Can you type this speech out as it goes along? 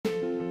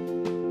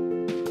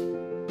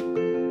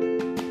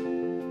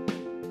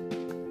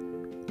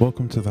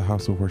Welcome to the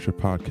House of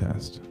Worship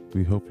podcast.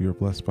 We hope you are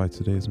blessed by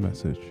today's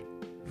message.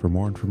 For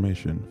more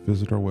information,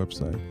 visit our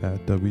website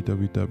at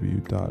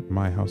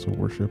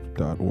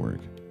www.myhouseofworship.org.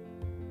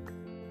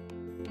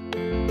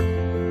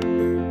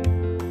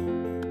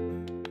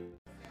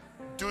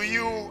 Do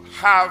you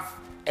have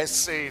a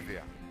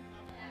Savior?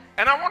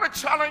 And I want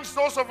to challenge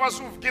those of us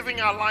who've given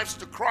our lives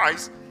to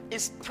Christ.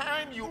 It's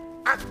time you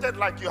acted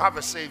like you have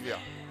a Savior.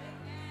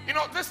 You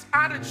know, this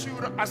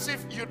attitude as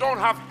if you don't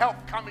have help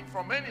coming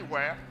from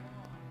anywhere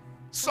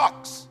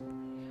sucks.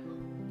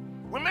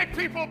 We make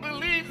people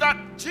believe that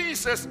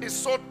Jesus is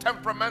so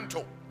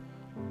temperamental,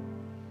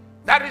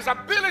 that his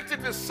ability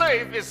to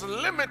save is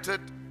limited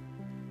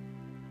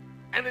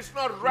and it's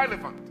not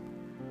relevant.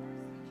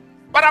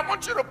 But I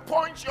want you to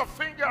point your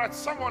finger at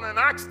someone and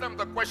ask them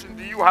the question,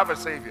 do you have a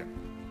Savior?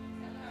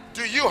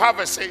 Do you have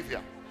a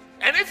Savior?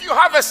 And if you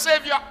have a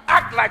Savior,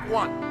 act like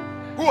one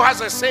who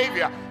has a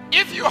Savior.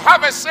 If you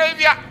have a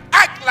Savior,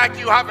 act like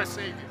you have a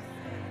Savior.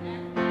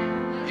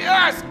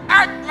 Yes,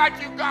 act like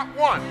you got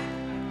one.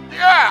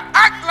 Yeah,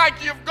 act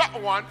like you've got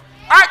one.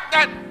 Act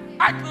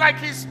like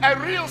he's a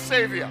real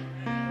Savior.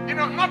 You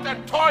know, not a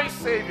toy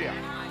Savior.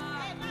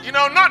 You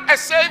know, not a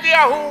Savior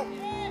who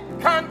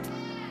can't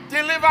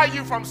deliver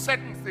you from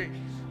certain things.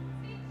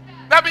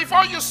 Now,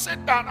 before you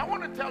sit down, I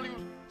want to tell you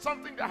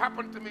something that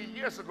happened to me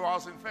years ago. I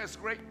was in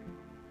first grade.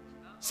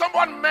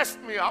 Someone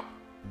messed me up,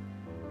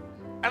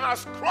 and I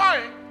was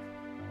crying.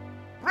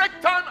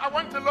 Break time, I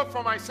went to look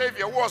for my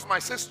Savior, who was my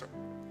sister.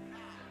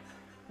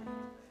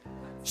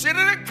 She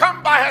didn't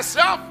come by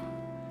herself.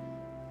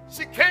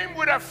 She came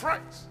with her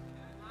friends.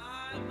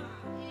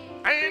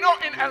 And you know,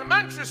 in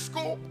elementary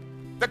school,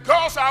 the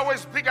girls are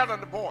always bigger than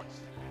the boys.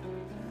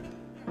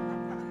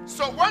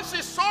 So when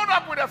she showed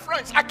up with her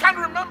friends, I can't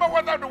remember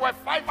whether there were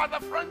 5 other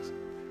friends,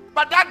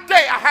 but that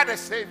day I had a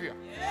Savior.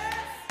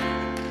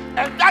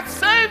 And that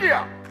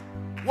Savior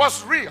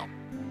was real.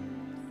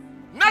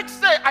 Next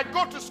day, I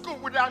go to school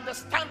with the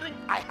understanding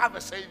I have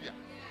a Savior.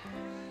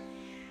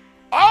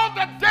 All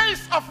the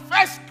days of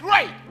first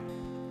grade,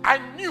 I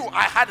knew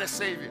I had a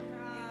Savior.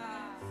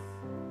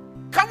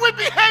 Can we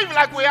behave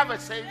like we have a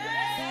Savior?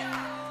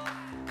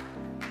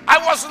 I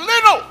was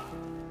little,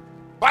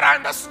 but I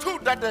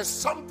understood that there's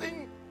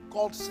something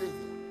called Savior.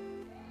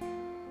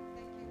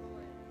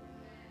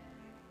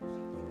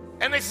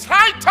 And it's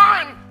high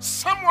time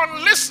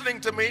someone listening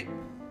to me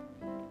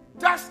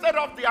dusted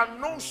off their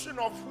notion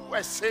of who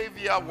a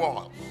Savior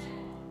was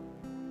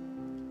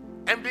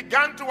and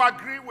began to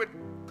agree with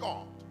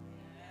God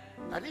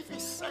that if he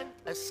sent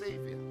a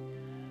Savior,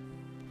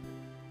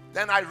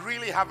 then I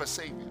really have a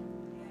Savior.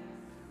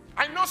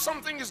 I know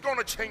something is going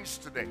to change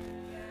today.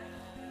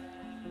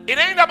 It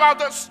ain't about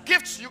the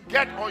gifts you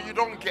get or you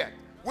don't get.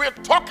 We're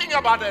talking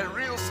about a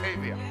real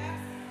Savior.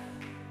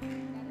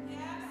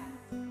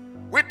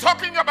 We're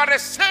talking about a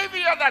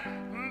Savior that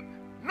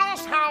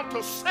knows how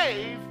to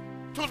save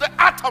to the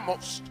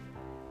uttermost.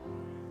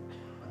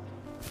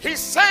 He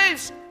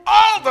saves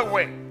all the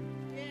way,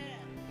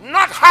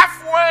 not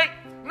halfway,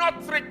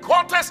 not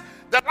 3/4.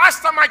 The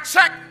last time I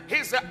checked,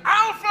 he's the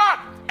Alpha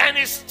and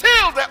he's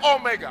still the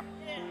Omega.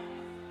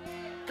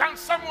 Can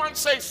someone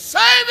say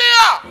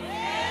Savior?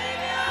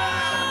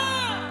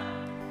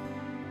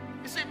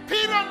 You see,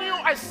 Peter knew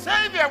a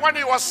Savior when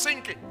he was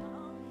sinking.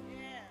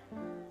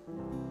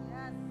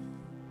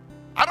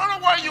 I don't know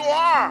where you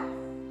are,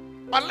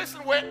 but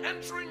listen, we're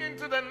entering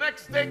into the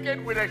next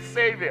decade with a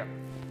Savior.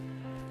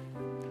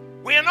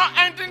 We are not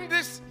ending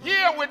this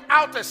year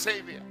without a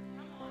Savior.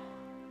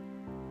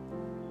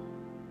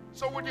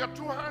 So with your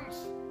 2 hands,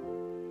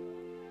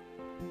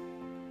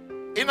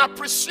 in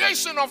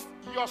appreciation of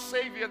your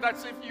Savior,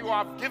 that's if you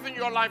have given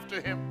your life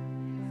to him.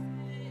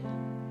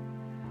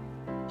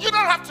 You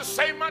don't have to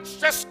say much,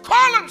 just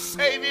call him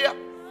Savior.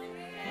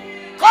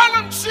 Call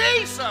him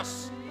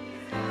Jesus.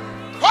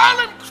 Call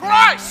him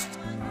Christ.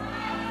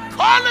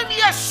 Call him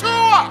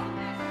Yeshua.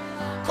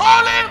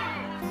 Call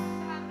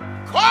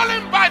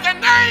him by the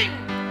name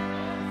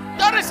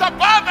that is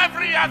above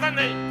every other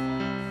name.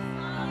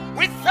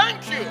 We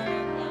thank you.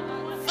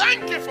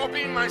 Thank you for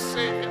being my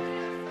Savior.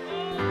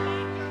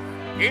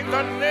 In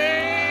the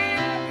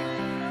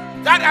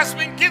name that has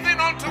been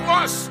given unto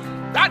us,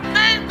 that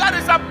name that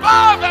is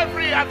above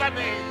every other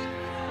name.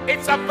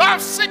 It's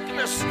above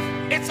sickness.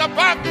 It's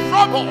above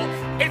trouble.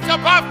 It's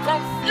above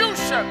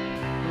confusion.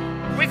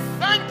 We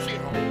thank you.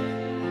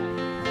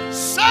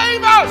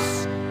 Save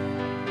us.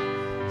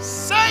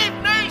 Save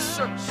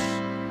nations.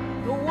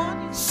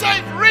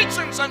 Save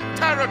regions and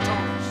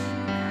territories.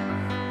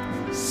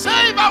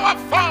 Save our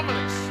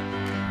families.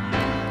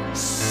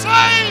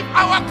 Save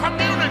our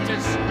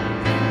communities.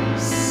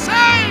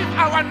 Save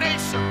our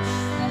nations.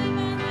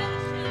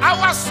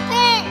 Our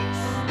schools.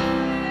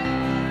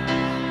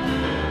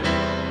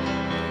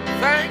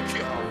 Thank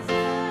you.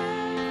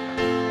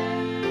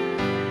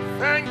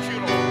 Thank you,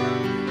 Lord.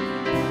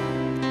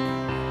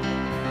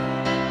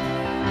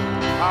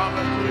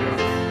 Hallelujah.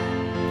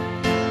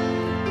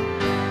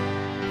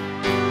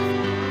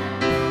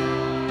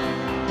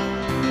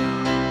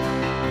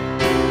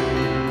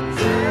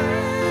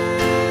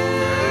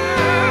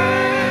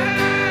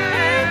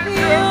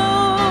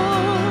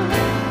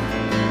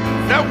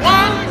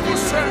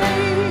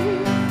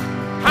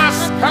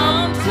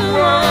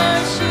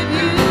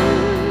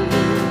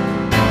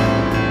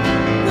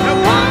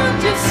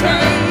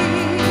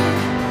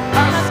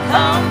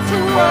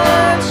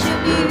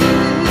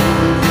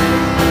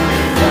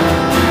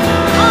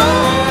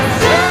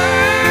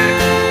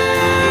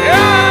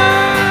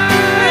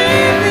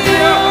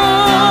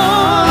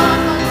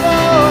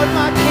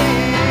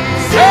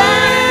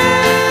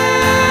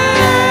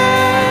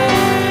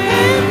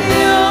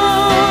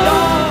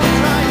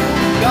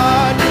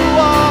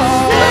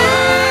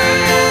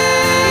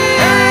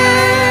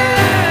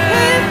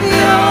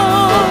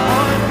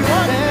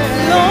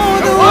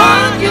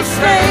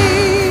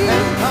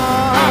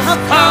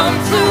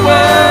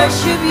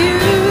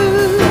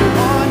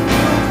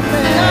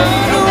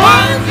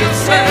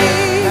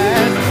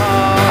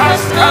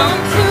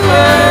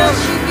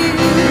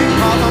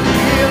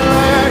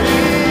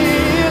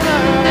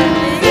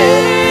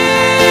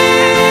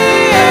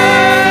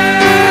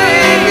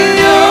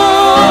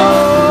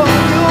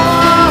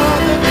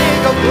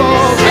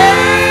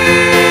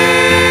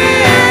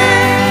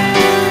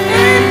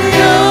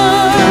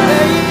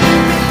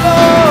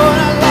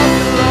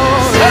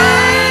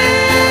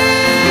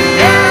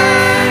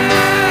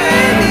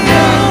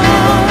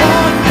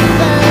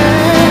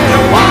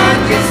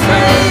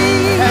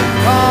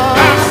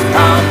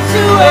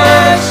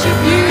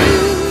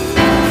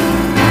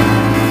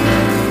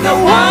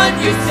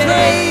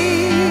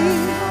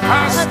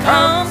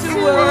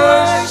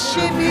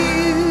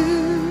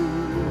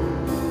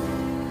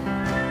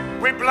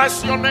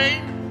 bless your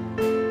name.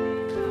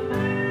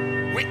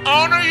 We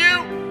honor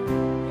you.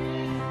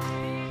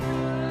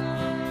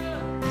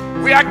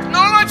 We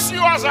acknowledge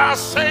you as our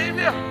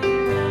Savior.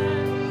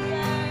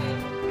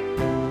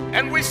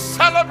 And we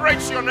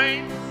celebrate your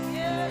name.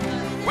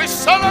 We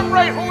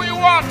celebrate who you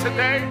are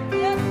today.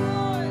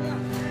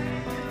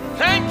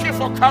 Thank you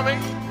for coming.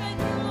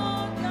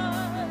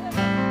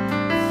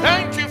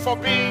 Thank you for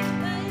being.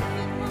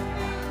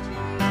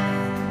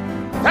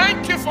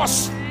 Thank you for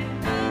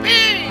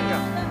being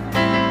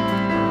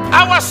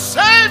our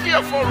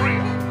Savior for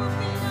real.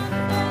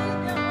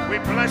 We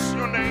bless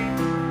your name.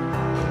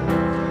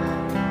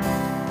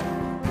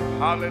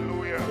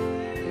 Hallelujah.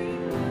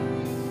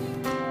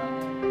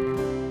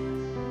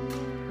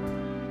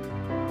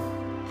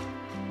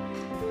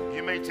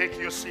 You may take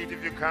your seat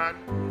if you can.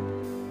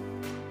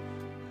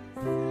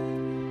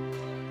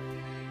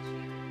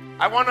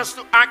 I want us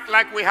to act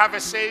like we have a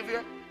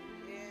Savior.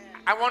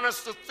 I want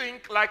us to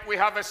think like we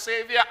have a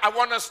Savior. I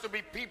want us to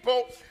be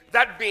people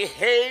that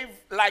behave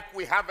like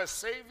we have a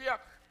Savior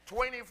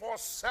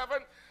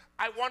 24/7.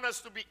 I want us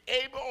to be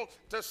able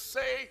to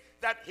say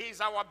that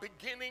He's our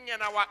beginning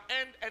and our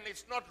end, and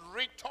it's not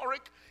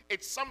rhetoric.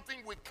 It's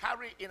something we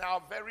carry in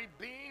our very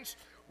beings.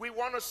 We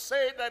want to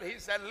say that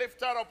He's a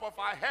lifter up of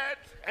our head,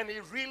 and He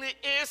really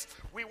is.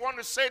 We want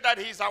to say that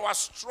He's our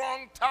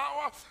strong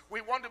tower.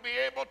 We want to be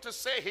able to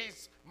say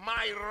He's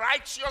my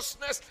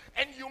righteousness,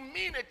 and you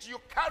mean it. You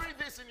carry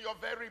this in your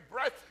very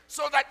breath,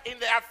 so that in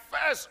the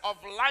affairs of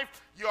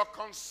life, you're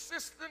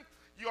consistent.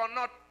 You're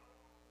not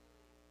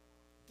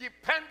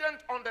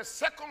dependent on the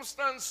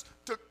circumstance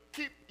to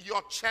keep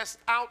your chest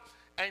out,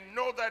 and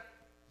know that,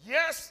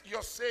 yes,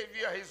 your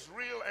Savior is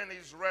real and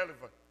is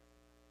relevant.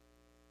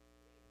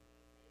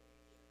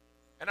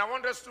 And I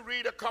want us to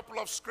read a couple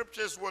of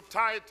scriptures. We'll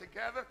tie it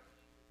together.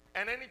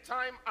 And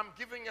anytime I'm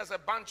giving us a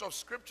bunch of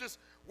scriptures,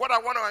 what I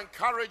want to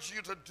encourage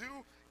you to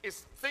do is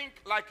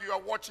think like you are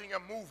watching a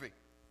movie.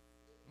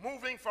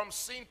 Moving from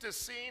scene to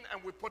scene,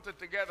 and we put it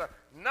together.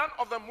 None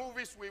of the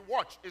movies we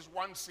watch is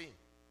one scene.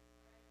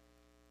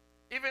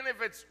 Even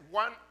if it's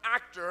one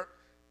actor,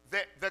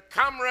 the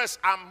cameras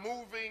are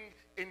moving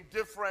in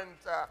different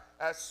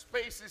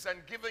spaces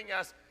and giving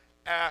us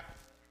a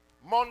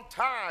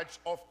montage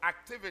of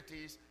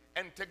activities,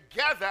 and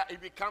together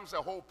it becomes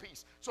a whole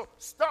piece. So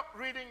stop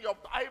reading your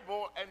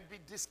Bible and be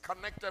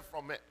disconnected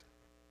from it.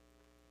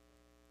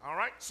 All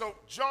right? So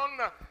John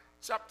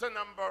chapter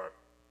number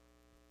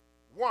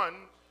 1,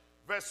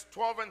 verse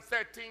 12 and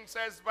 13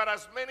 says, "But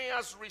as many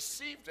as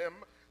received Him,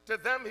 to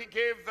them He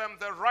gave them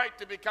the right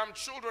to become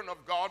children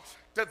of God,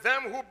 to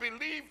them who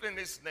believed in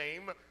His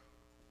name,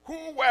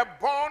 who were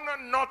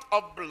born not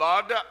of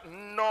blood,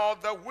 nor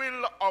the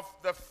will of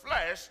the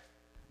flesh,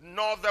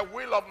 nor the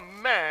will of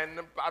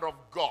man, but of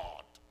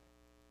God."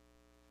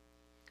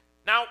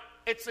 Now,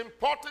 it's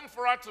important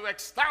for us to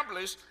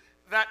establish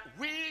that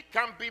we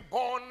can be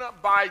born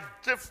by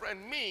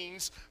different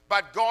means,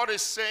 but God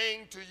is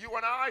saying to you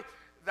and I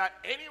that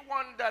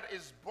anyone that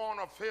is born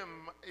of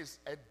Him is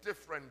a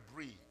different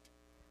breed.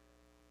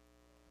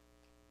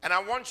 And I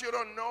want you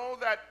to know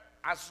that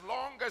as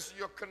long as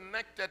you're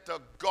connected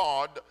to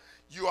God,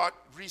 you are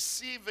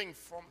receiving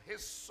from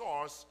His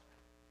source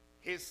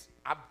His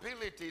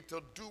ability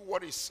to do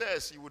what He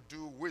says He would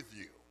do with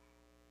you.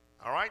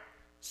 All right?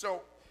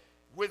 So,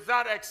 with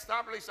that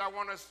established, I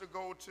want us to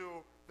go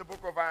to the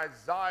book of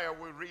Isaiah.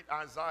 We read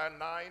Isaiah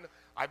 9.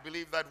 I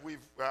believe that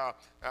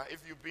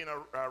if you've been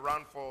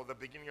around for the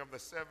beginning of the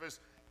service,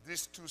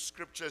 these two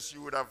scriptures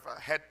you would have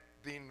had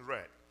been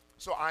read.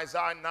 So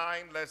Isaiah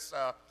 9, let's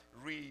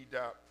read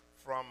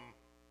from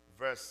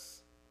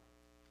verse,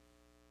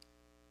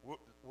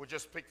 we'll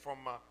just pick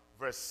from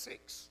verse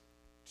 6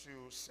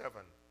 to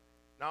 7.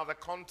 Now the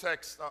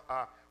context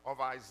of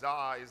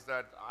Isaiah is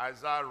that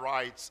Isaiah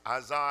writes,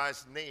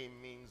 Isaiah's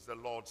name means the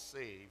Lord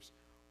saves,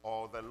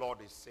 or the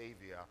Lord is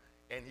Savior.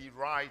 And he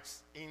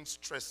writes,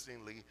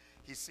 interestingly,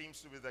 he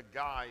seems to be the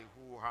guy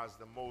who has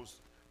the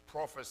most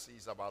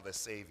prophecies about the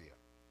Savior.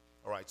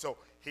 All right, so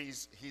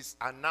he's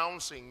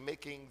announcing,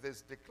 making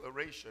this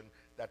declaration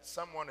that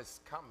someone is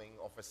coming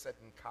of a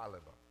certain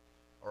caliber.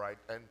 All right,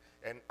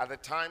 and at the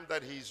time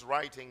that he's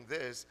writing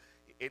this,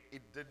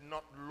 it did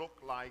not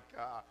look like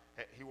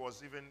he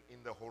was even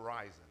in the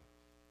horizon.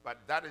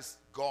 But that is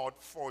God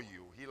for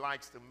you. He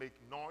likes to make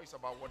noise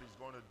about what He's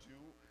going to do,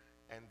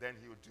 and then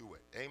He'll do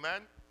it.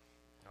 Amen?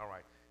 All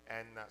right.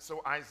 And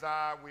so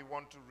Isaiah, we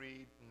want to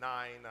read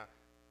 9,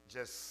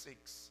 just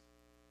 6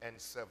 and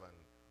 7.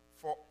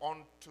 For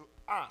unto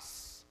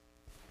us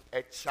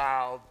a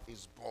child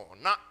is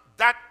born. Now,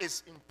 that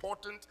is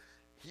important.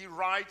 He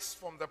writes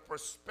from the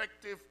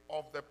perspective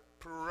of the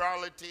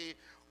plurality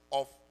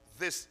of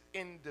this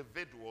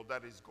individual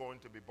that is going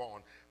to be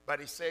born. But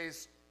he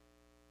says,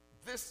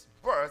 this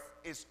birth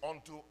is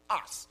unto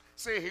us.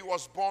 Say, He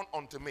was born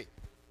unto me.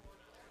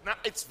 Now,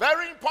 it's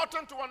very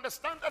important to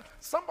understand that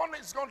someone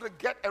is going to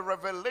get a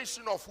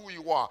revelation of who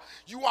you are.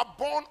 You are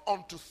born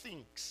unto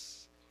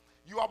things.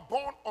 You are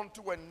born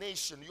unto a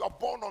nation. You are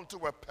born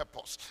unto a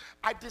purpose.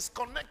 I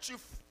disconnect you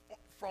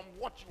from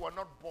what you are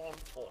not born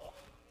for.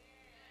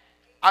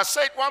 I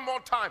say it one more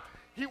time.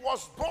 He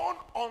was born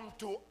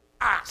unto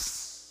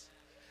us.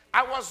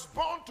 I was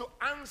born to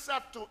answer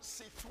to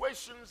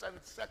situations and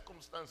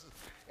circumstances.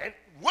 And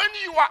when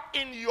you are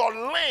in your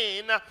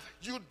lane,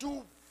 you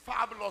do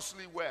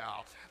fabulously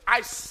well.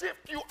 I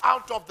sift you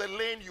out of the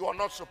lane you are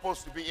not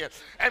supposed to be in.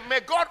 And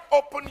may God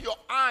open your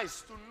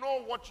eyes to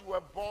know what you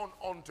were born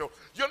onto.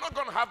 You're not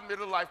going to have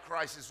middle life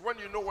crisis when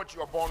you know what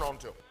you are born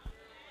onto.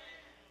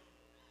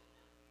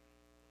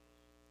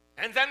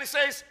 And then it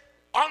says,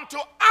 unto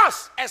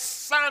us a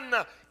son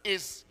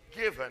is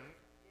given,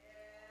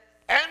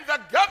 and the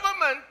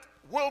government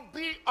will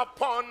be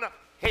upon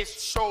his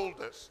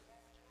shoulders.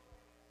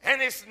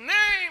 And his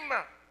name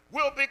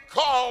will be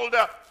called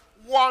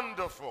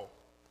Wonderful,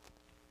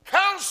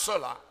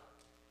 Counselor,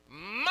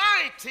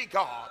 Mighty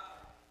God,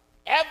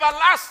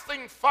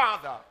 Everlasting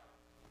Father,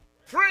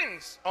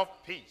 Prince of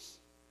Peace.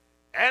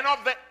 And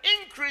of the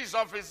increase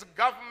of his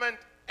government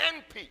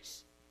and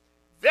peace,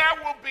 there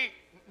will be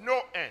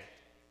no end.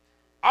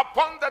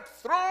 Upon the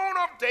throne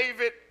of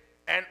David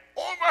and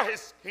over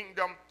his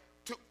kingdom,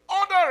 to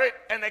order it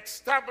and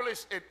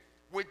establish it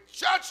with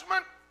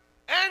judgment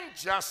and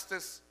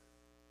justice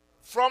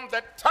from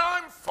the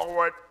time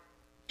forward,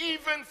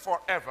 even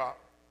forever.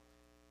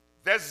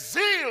 The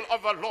zeal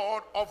of the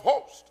Lord of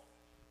hosts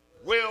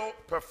will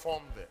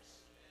perform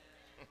this.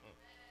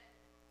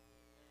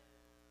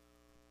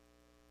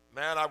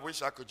 Man, I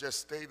wish I could just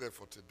stay there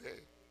for today.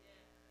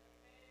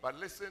 But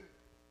listen,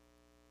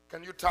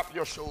 can you tap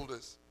your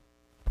shoulders?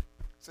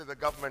 Say, the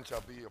government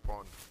shall be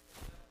upon.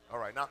 All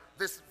right, now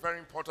this is very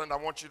important. I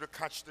want you to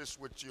catch this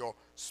with your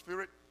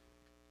spirit.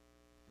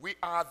 We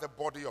are the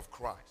body of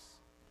Christ.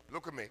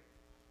 Look at me.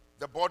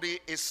 The body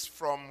is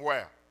from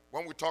where?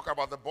 When we talk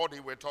about the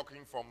body, we're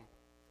talking from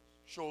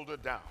shoulder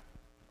down.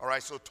 All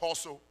right, so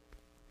torso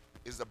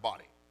is the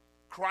body.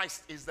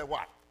 Christ is the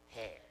what?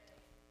 Head.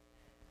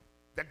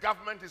 The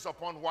government is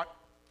upon what?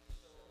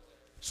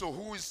 So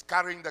who is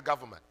carrying the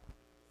government?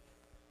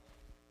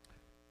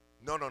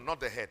 No, not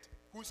the head.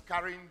 Who's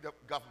carrying the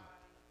government?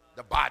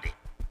 The body.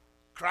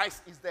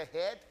 Christ is the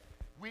head.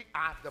 We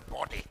are the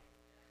body.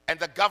 And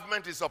the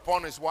government is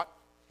upon his what?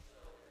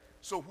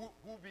 So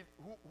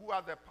who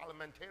are the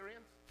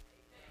parliamentarians?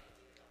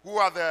 Who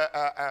are the...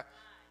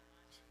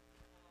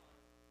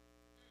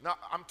 now,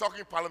 I'm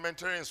talking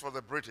parliamentarians for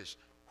the British.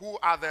 Who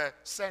are the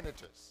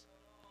senators?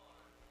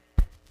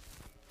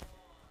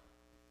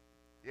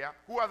 Yeah?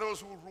 Who are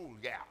those who rule?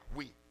 Yeah,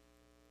 we.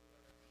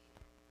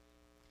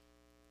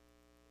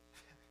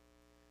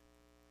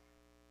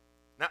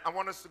 Now, I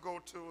want us to go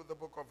to the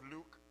book of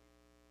Luke.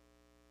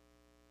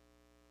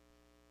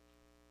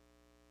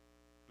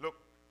 Luke,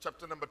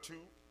 chapter number 2.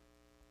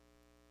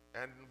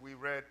 And we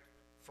read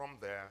from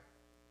there.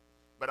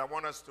 But I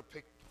want us to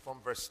pick from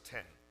verse 10.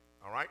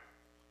 All right?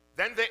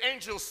 Then the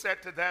angel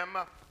said to them,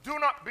 do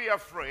not be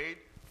afraid,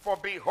 for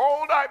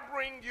behold, I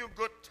bring you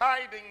good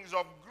tidings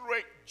of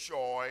great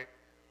joy,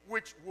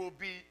 which will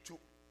be to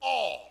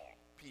all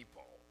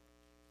people.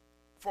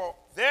 For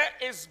there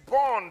is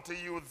born to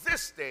you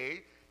this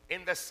day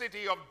in the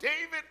city of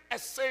David a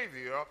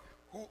Savior,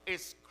 who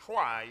is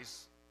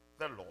Christ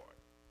the Lord.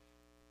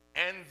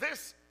 And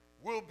this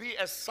will be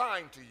a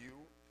sign to you.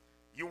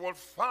 You will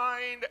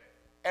find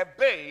a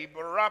babe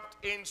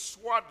wrapped in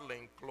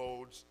swaddling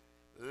clothes,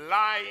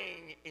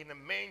 lying in a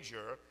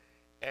manger.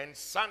 And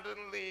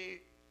suddenly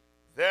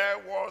there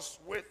was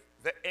with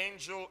the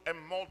angel a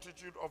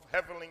multitude of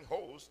heavenly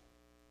hosts,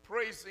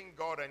 praising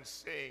God and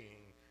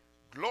saying,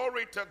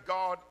 glory to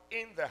God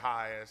in the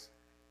highest,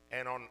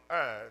 and on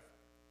earth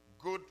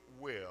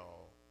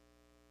goodwill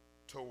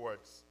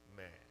towards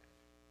man.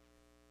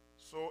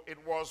 So it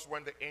was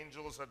when the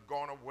angels had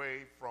gone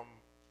away from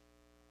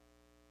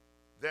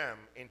them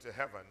into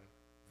heaven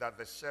that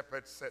the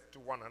shepherds said to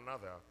one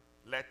another,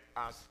 let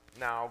us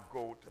now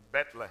go to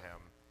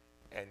Bethlehem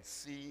and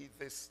see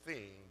this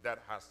thing that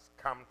has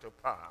come to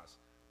pass,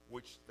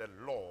 which the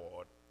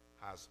Lord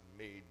has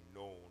made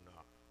known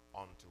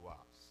unto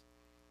us.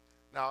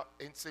 Now,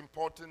 it's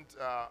important,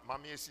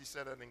 Mami Esi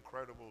said an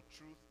incredible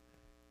truth,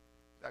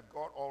 that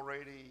God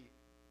already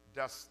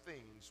does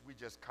things, we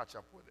just catch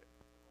up with it.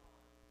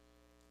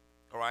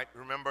 All right,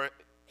 remember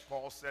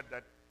Paul said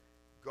that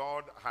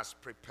God has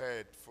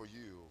prepared for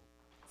you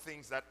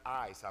things that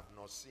eyes have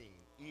not seen,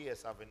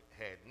 ears haven't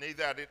heard,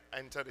 neither had it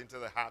entered into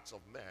the hearts of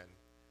men.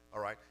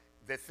 All right,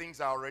 the things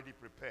are already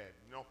prepared.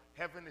 You know,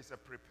 heaven is a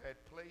prepared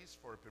place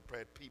for a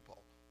prepared people.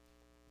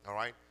 All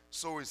right,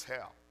 so is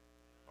hell.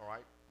 All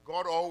right,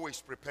 God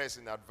always prepares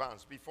in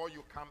advance. Before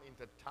you come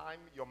into time,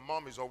 your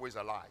mom is always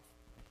alive.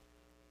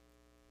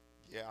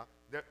 Yeah,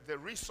 the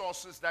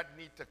resources that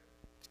need to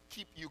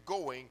keep you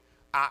going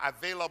are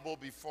available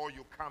before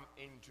you come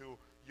into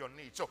your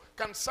need. So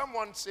can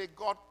someone say,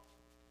 God,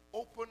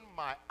 open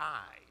my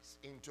eyes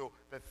into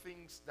the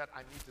things that I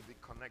need to be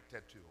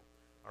connected to?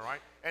 All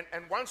right? And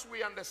once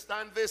we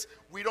understand this,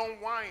 we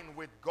don't whine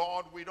with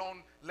God. We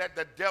don't let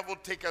the devil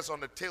take us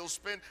on a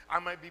tailspin. I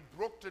might be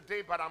broke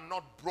today, but I'm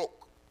not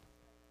broke.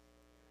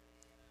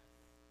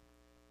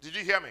 Did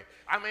you hear me?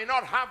 I may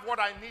not have what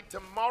I need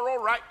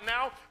tomorrow right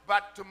now,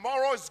 but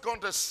tomorrow is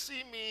going to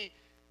see me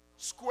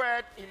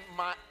squared in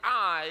my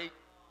eye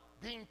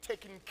being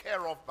taken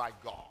care of by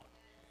God.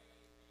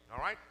 All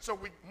right? So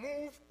we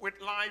move with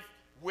life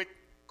with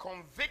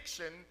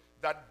conviction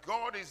that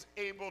God is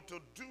able to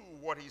do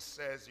what he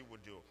says he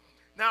would do.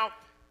 Now,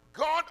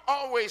 God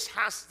always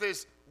has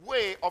this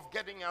way of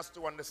getting us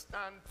to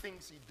understand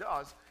things he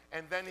does,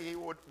 and then he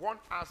would want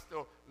us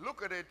to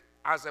look at it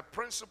as a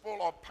principle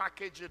or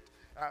package it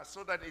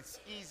so that it's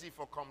easy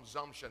for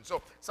consumption.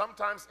 So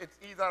sometimes it's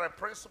either a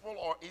principle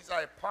or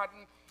either a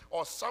pattern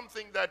or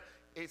something that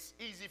it's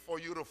easy for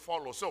you to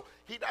follow. So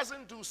he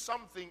doesn't do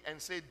something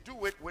and say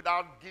do it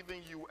without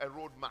giving you a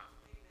roadmap.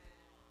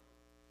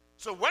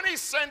 So when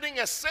he's sending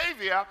a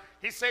savior,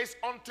 he says,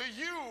 unto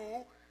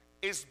you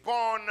is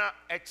born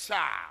a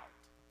child.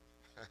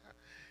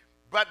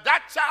 But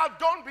that child,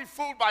 don't be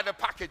fooled by the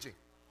packaging.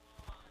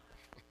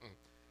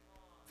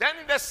 Then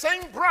in the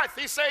same breath,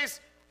 he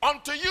says,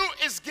 unto you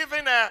is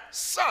given a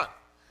son.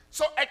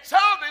 So a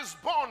child is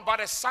born, but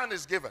a son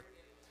is given.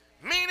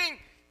 Meaning,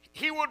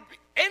 he would be,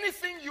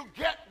 anything you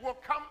get will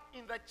come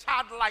in the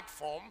childlike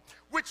form,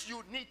 which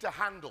you need to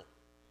handle.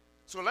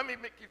 So let me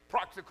make it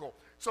practical.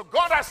 So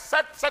God has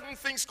said certain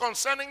things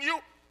concerning you.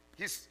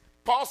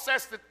 Paul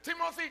says to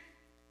Timothy,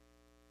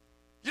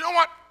 you know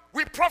what?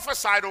 We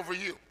prophesied over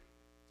you.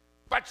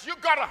 But you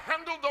got to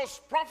handle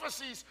those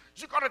prophecies.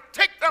 You got to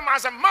take them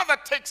as a mother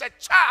takes a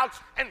child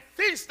and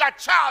feeds that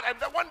child. And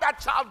then when that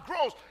child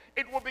grows,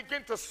 it will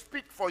begin to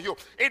speak for you.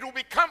 It will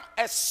become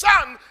a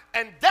son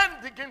and then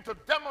begin to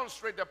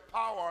demonstrate the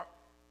power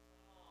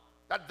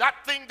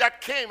that thing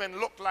that came and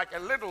looked like a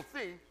little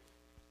thing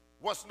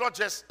was not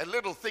just a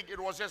little thing. It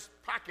was just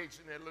packaged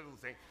in a little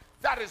thing.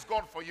 That is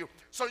God for you.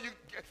 So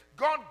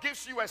God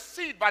gives you a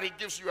seed, but he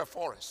gives you a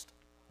forest.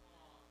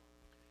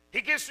 He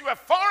gives you a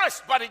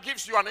forest, but he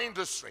gives you an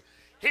industry.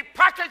 He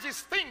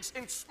packages things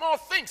in small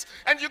things.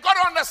 And you got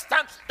to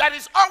understand that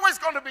it's always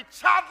going to be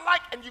childlike,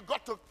 and you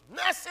got to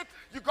nurse it.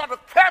 You got to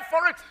care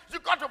for it. You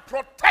got to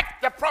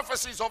protect the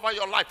prophecies over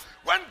your life.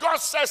 When God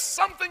says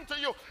something to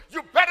you,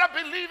 you better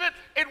believe it.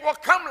 It will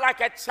come like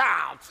a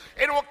child.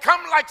 It will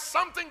come like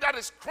something that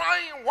is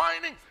crying,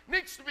 whining,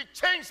 needs to be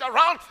changed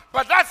around.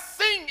 But that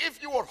thing,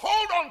 if you will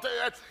hold on to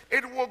it,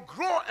 it will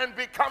grow and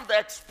become the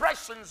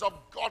expressions of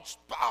God's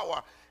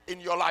power in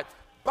your life.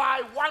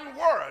 By one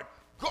word,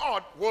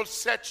 God will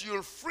set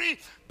you free.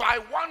 By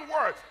one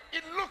word.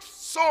 It looks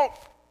so.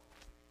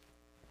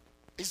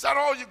 Is that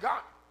all you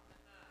got?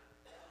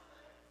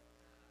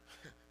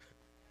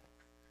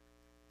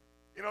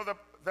 You know, the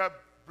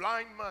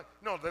blind man,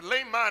 no, the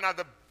lame man at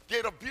the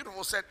gate of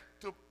Beautiful said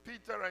to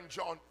Peter and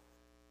John,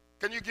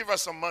 can you give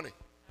us some money?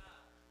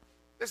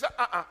 They said,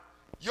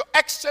 your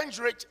exchange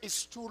rate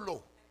is too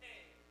low.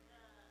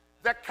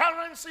 The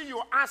currency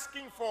you're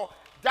asking for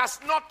does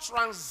not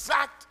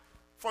transact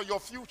for your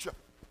future.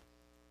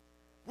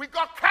 We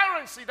got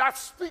currency that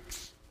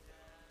speaks.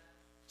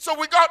 So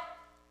we got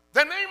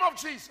the name of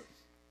Jesus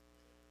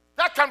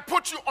that can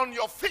put you on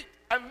your feet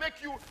and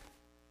make you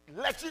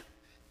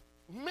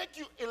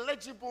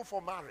eligible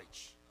for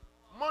marriage.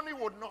 Money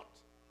would not.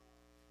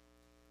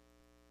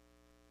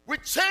 We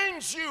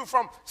change you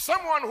from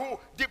someone who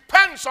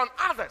depends on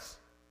others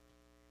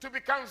to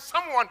become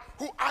someone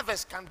who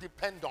others can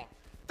depend on.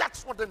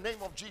 That's what the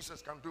name of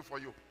Jesus can do for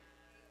you.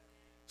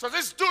 So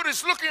this dude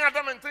is looking at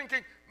them and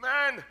thinking,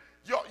 man,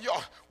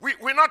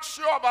 we're not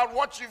sure about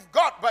what you've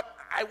got, but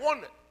I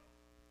want it.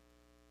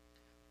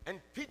 And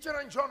Peter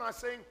and John are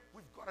saying,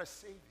 we've got a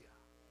savior.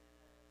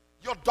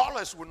 Your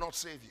dollars will not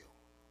save you,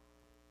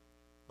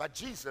 but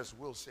Jesus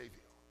will save you.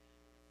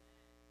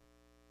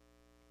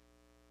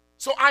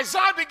 So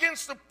Isaiah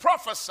begins to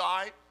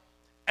prophesy,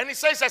 and he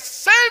says a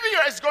savior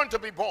is going to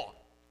be born.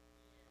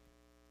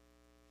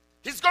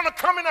 He's going to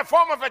come in the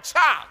form of a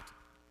child.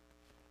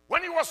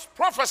 When he was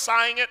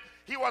prophesying it,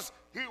 he was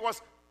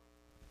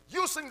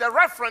using the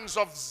reference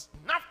of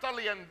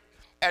Naphtali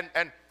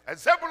and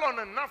Zebulun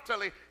and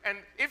Naphtali. And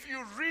if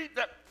you read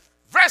the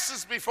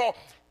verses before,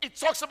 it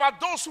talks about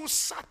those who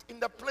sat in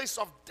the place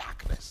of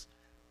darkness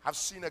have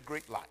seen a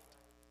great light.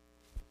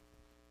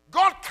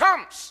 God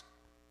comes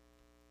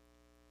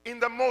in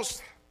the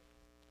most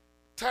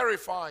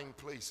terrifying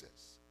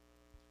places,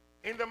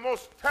 in the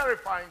most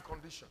terrifying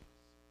conditions.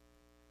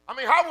 I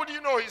mean, how would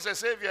you know he's a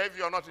savior if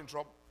you're not in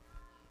trouble?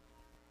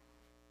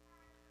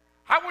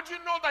 How would you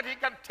know that he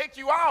can take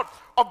you out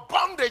of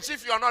bondage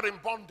if you are not in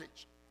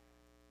bondage?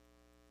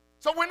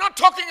 So we're not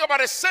talking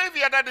about a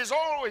savior that is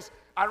always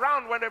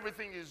around when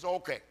everything is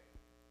okay.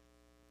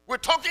 We're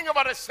talking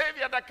about a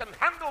savior that can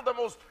handle the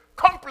most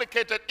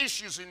complicated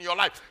issues in your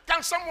life.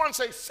 Can someone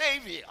say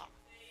savior?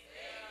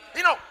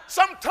 You know,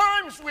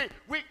 sometimes we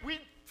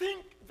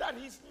think that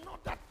he's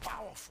not that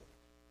powerful.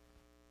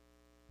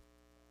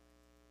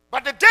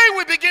 But the day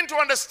we begin to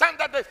understand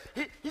that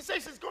he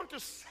says he's going to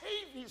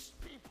save his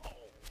people.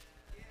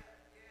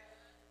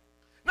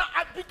 Now,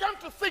 I began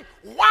to think,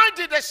 why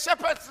did the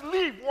shepherds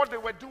leave what they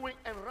were doing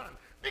and run?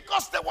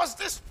 Because there was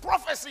this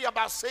prophecy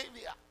about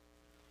Savior.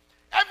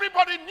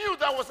 Everybody knew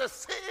there was a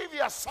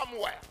savior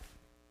somewhere.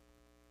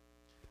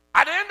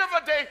 At the end of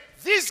the day,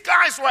 these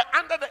guys were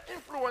under the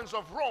influence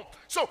of Rome.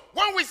 So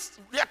when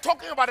we are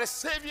talking about a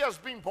savior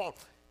being born,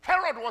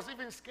 Herod was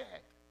even scared.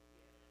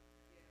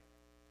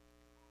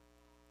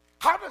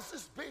 How does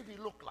this baby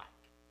look like?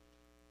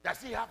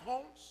 Does he have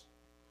horns?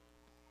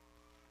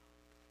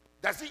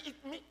 Does he eat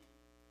meat?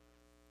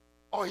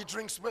 Or he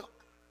drinks milk?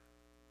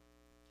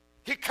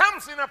 He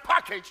comes in a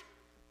package,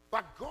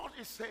 but God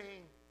is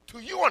saying to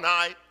you and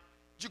I,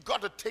 you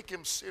got to take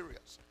him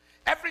serious.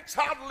 Every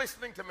child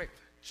listening to me,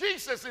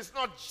 Jesus is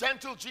not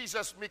gentle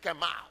Jesus, meek and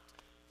mild.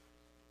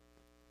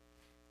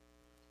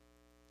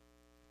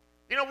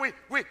 You know,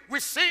 we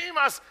see him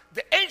as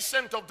the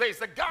Ancient of Days,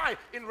 the guy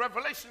in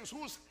Revelations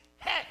whose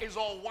hair is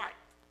all white.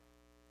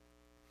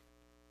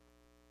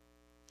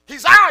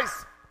 His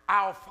eyes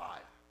are on fire.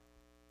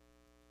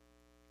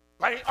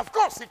 But of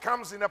course, he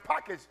comes in a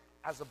package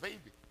as a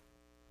baby.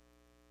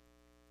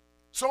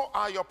 So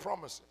are your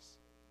promises.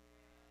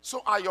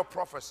 So are your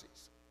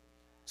prophecies.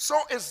 So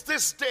is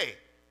this day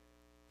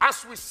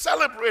as we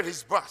celebrate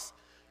his birth.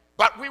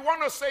 But we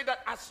want to say that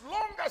as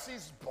long as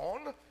he's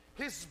born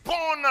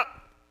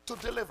to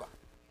deliver.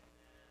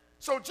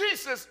 So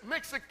Jesus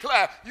makes it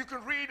clear. You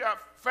can read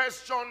 1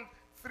 John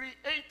 3:8,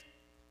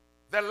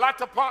 the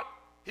latter part.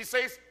 He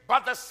says,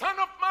 but the Son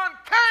of Man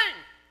came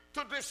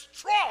to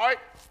destroy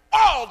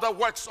all the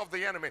works of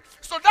the enemy.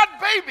 So that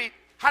baby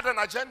had an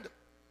agenda.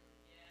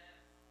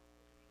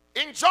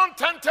 In John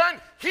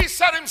 10:10, he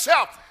said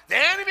himself, the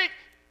enemy,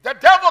 the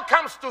devil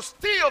comes to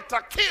steal,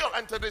 to kill,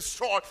 and to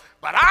destroy.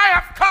 But I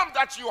have come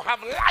that you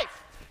have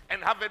life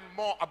and have it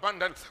more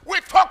abundant.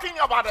 We're talking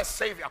about a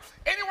savior.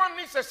 Anyone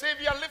needs a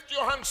savior, lift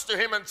your hands to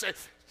him and say,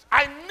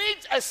 I need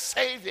a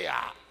savior.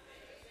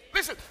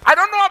 Listen, I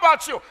don't know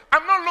about you.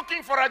 I'm not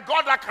looking for a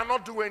God that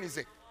cannot do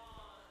anything.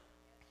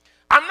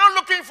 I'm not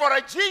looking for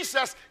a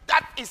Jesus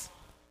that is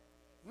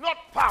not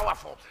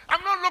powerful.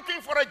 I'm not looking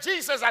for a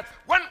Jesus that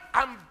when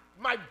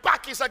my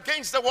back is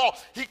against the wall,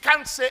 he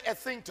can't say a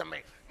thing to me.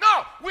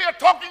 No, we are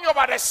talking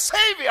about a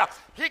savior.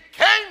 He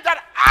came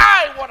that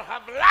I would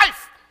have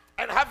life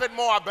and have it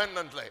more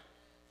abundantly.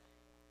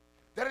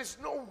 There is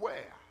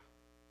nowhere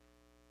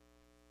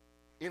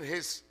in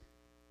his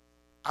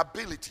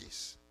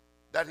abilities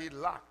that he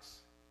lacks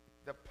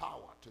the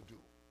power to do.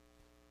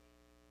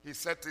 He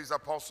said to his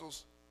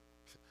apostles,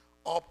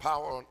 all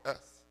power on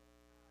earth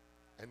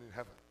and in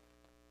heaven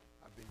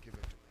have been given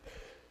to me.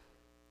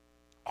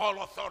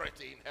 All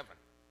authority in heaven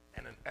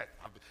and in earth.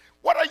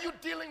 What are you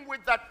dealing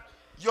with that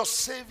your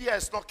Savior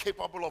is not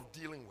capable of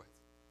dealing with?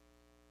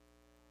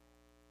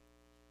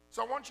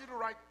 So I want you to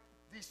write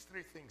these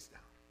three things down.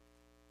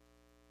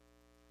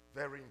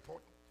 Very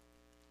important.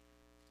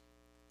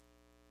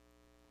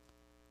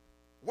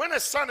 When a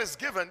son is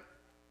given,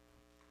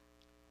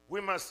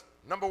 we must,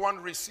 number one,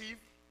 receive.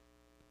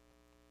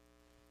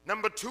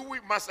 Number two, we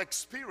must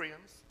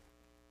experience.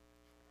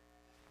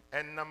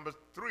 And number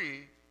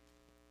three,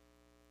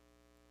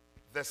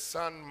 the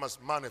son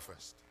must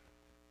manifest.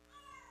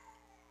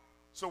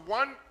 So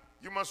one,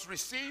 you must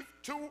receive.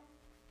 Two,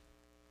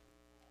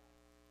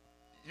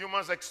 you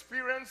must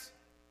experience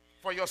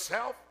for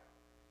yourself.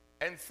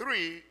 And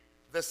three,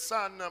 the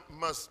son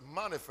must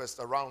manifest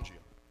around you.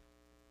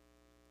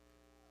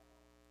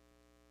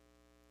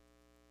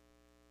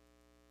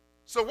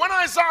 So when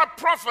Isaiah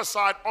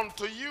prophesied,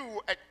 unto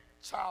you a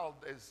child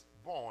is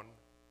born,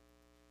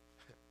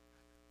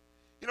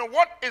 you know,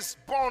 what is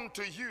born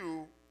to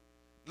you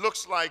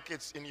looks like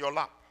it's in your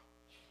lap.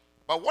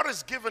 But what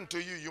is given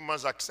to you, you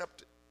must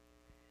accept it.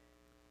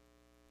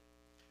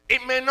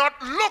 It may not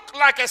look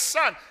like a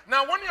son.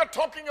 Now, when you're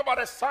talking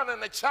about a son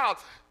and a child,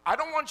 I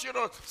don't want you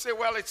to say,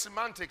 well, it's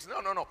semantics.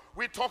 No, no, no.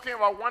 We're talking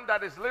about one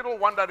that is little,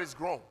 one that is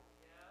grown.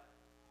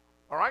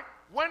 All right?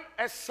 When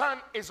a son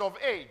is of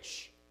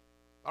age,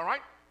 all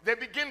right, they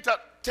begin to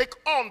take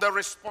on the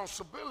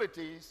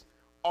responsibilities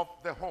of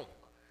the home.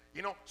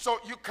 You know, so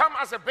you come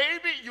as a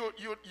baby,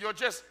 you're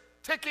just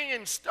taking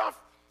in stuff.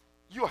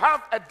 You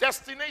have a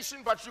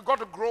destination, but you got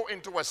to grow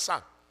into a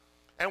son.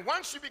 And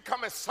once you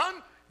become a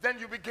son, then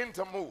you begin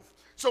to move.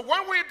 So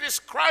when we're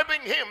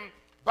describing him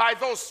by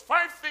those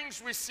 5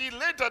 things we see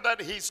later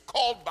that he's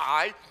called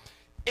by,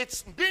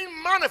 it's being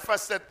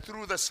manifested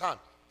through the son.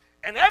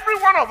 And every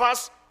one of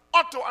us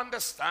ought to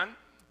understand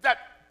that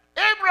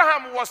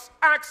Abraham was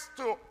asked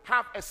to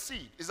have a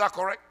seed. Is that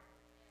correct?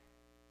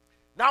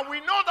 Now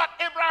we know that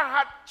Abraham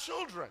had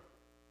children.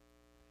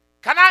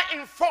 Can I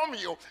inform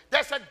you,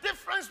 there's a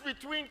difference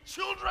between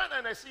children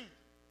and a seed.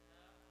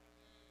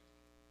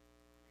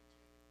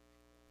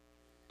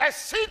 A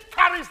seed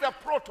carries the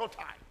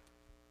prototype.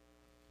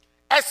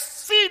 A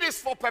seed is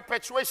for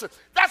perpetuation.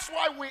 That's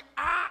why we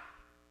are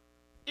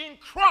in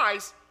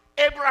Christ,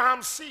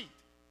 Abraham's seed.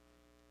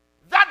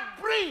 That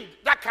breed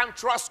that can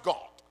trust God.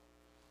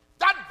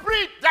 That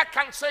breed that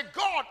can say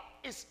God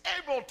is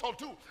able to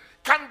do,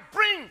 can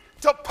bring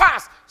to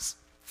pass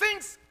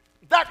things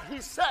that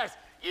he says,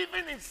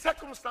 even in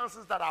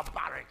circumstances that are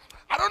barren.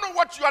 I don't know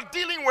what you are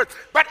dealing with,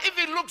 but if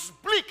it looks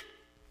bleak,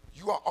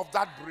 you are of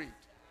that breed.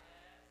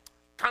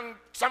 Can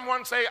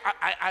someone say,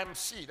 I'm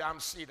seed,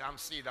 I'm seed, I'm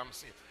seed, I'm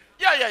seed?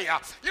 Yeah.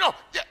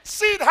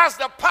 Seed has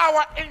the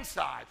power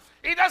inside.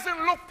 It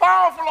doesn't look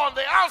powerful on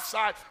the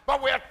outside,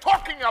 but we are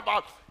talking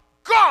about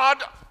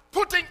God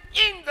putting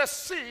in the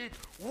seed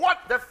what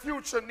the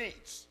future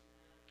needs.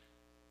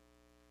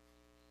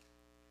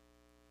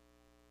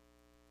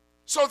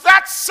 So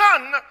that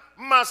son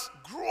must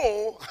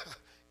grow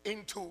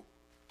into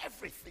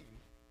everything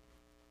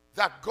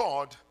that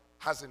God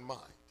has in mind.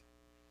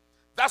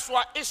 That's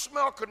why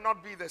Ishmael could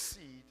not be the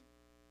seed,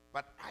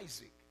 but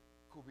Isaac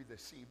could be the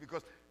seed,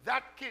 because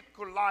that kid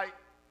could lie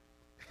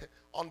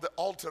on the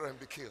altar and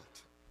be killed.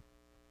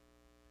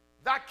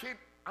 That kid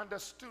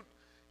understood,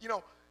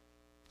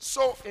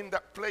 so in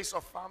the place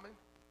of famine.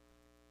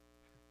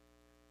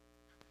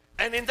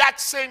 And in that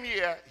same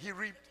year, he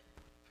reaped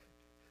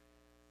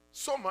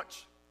so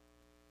much.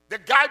 The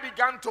guy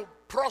began to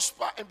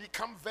prosper and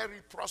become very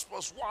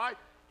prosperous. Why?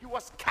 He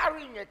was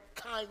carrying a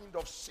kind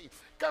of seed.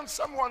 Can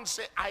someone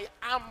say, I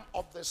am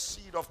of the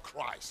seed of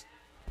Christ?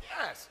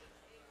 Yes.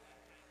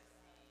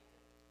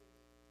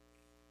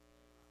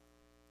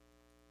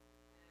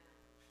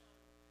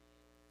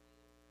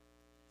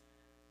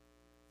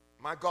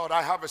 My God,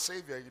 I have a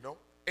Savior,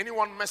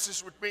 Anyone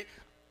messes with me,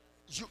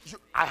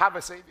 I have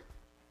a Savior.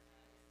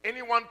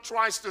 Anyone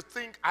tries to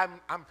think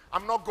I'm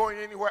not going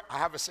anywhere, I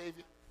have a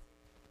Savior.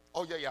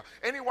 Oh, yeah.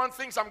 Anyone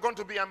thinks I'm going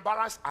to be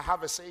embarrassed, I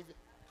have a Savior.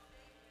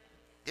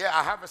 Yeah,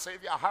 I have a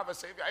Savior. I have a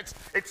Savior.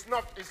 It's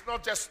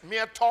not just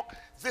mere talk.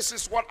 This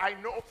is what I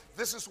know.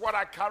 This is what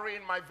I carry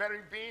in my very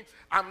being.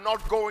 I'm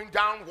not going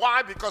down.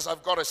 Why? Because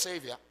I've got a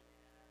Savior.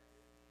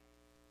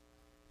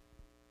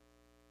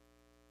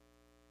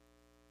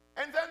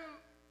 And then,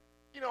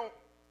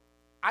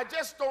 I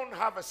just don't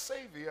have a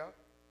Savior.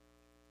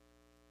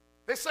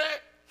 They say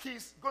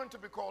he's going to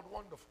be called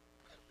Wonderful.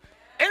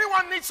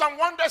 Anyone need some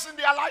wonders in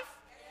their life?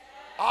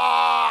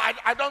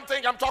 I don't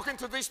think I'm talking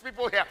to these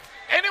people here.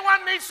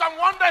 Anyone needs some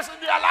wonders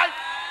in their life?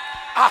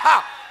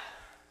 Aha.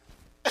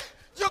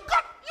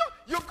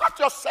 You got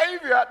your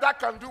Savior that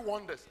can do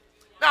wonders.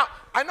 Now,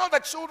 I know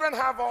that children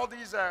have all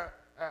these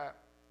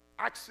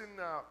action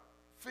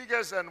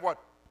figures and what?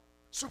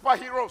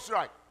 Superheroes,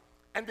 right?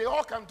 And they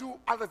all can do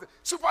other things.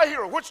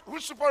 Superhero, which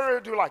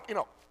superhero do you like?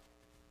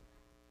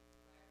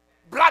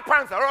 Black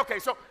Panther. Okay,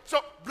 so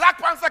Black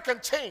Panther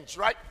can change,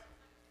 right?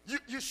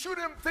 You shoot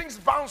him, things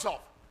bounce off.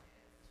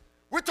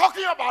 We're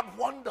talking about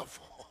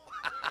wonderful.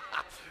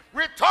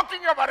 We're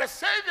talking about a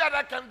Savior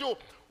that can do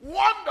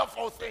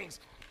wonderful things.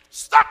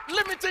 Stop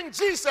limiting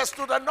Jesus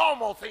to the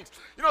normal things.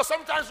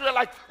 Sometimes we're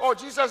like, oh,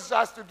 Jesus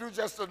has to do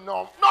just the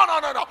norm. No.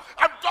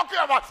 I'm talking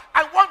about,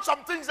 I want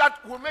some things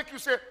that will make you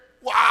say,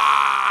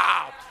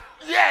 wow.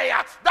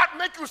 Yeah. That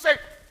make you say,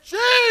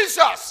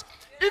 Jesus.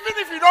 Even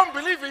if you don't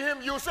believe in him,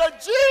 you say,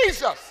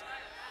 Jesus.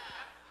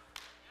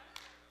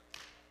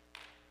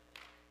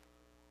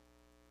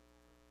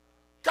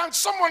 Can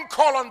someone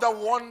call on the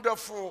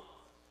wonderful?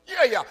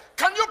 Yeah.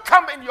 Can you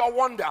come in your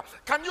wonder?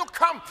 Can you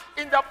come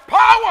in the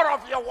power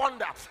of your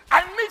wonder?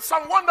 I need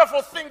some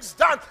wonderful things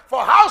done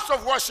for house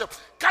of worship.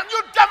 Can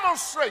you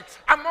demonstrate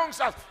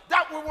amongst us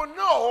that we will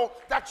know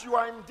that you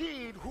are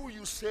indeed who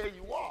you say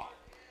you are?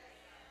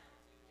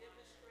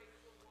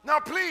 Now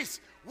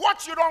please,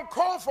 what you don't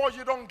call for,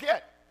 you don't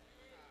get.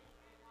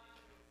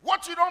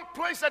 What you don't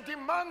place a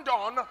demand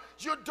on,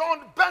 you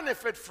don't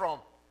benefit from.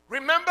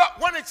 Remember,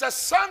 when it's a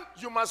son,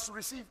 you must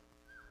receive.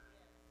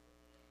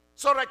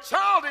 So the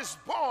child is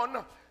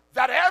born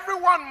that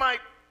everyone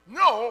might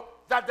know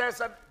that there's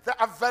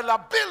the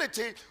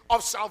availability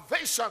of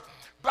salvation,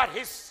 but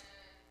his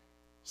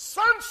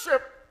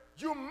sonship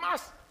you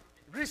must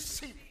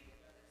receive.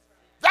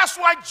 That's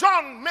why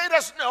John made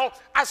us know,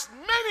 as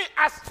many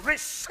as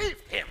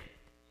receive him,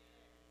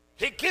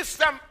 he gives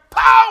them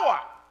power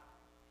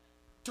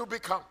to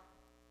become.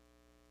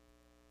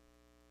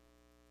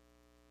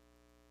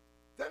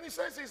 Then he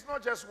says he's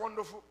not just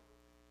wonderful,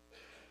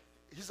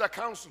 he's a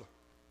counselor.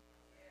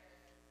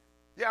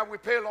 Yeah, we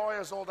pay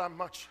lawyers all that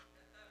much,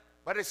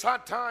 but it's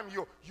hard time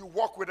you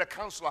walk with a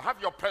counselor.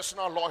 Have your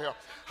personal lawyer,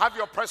 have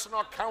your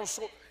personal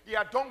counsel.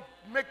 Yeah, don't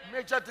make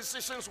major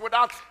decisions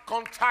without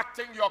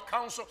contacting your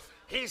counsel.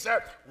 He's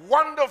a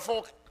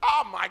wonderful,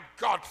 oh my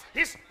God.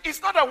 He's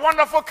not a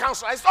wonderful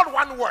counselor. It's not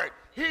one word.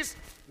 He's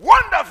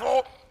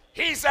wonderful.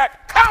 He's a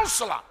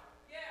counselor.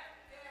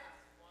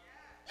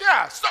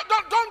 Yeah, so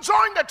don't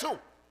join the two.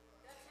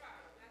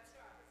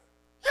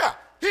 Yeah,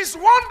 he's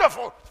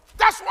wonderful.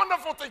 That's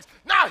wonderful things.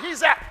 Now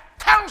he's a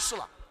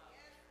counselor.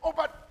 Oh,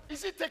 but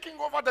is he taking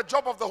over the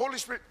job of the Holy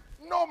Spirit?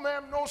 No,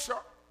 ma'am, no, sir.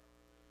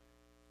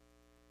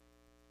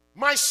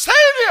 My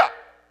Savior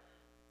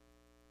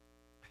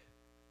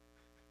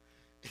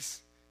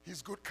is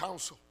his good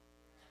counsel.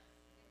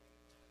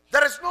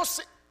 There is no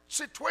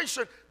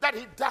situation that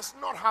he does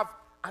not have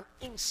an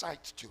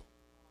insight to.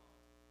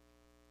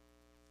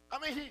 I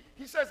mean,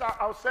 he says,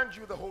 I'll send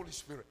you the Holy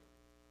Spirit.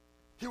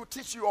 He will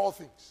teach you all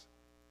things.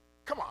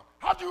 Come on.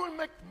 How do you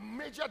make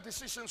major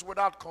decisions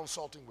without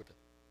consulting with him?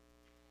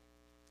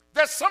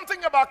 There's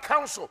something about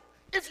counsel.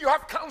 If you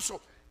have counsel,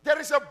 there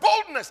is a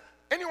boldness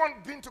Anyone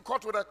been to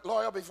court with a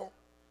lawyer before?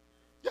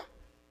 Yeah.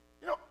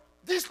 You know,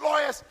 these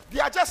lawyers, they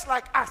are just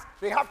like us.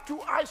 They have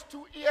 2 eyes,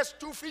 2 ears,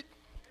 2 feet.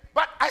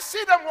 But I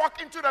see them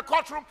walk into the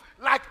courtroom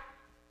like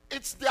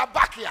it's their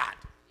backyard.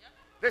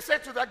 They say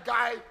to that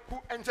guy who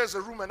enters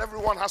the room and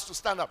everyone has to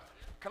stand up,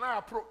 "Can I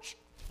approach?"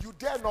 You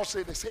dare not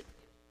say the same.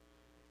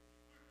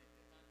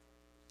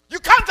 You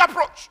can't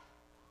approach.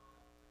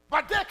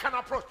 But they can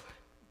approach.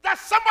 Does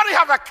somebody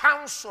have a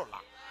counselor?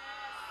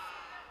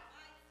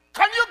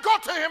 Can you go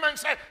to him and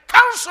say,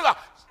 "Counselor,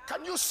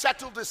 can you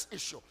settle this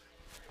issue?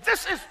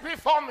 This is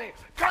before me.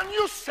 Can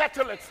you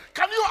settle it?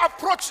 Can you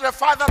approach the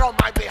Father on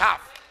my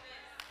behalf?"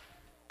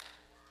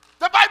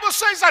 The Bible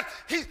says that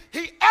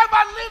he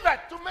ever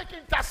liveth to make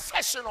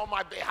intercession on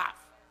my behalf.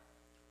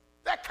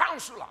 The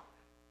counselor.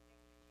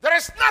 There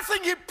is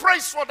nothing he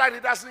prays for that he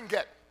doesn't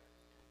get.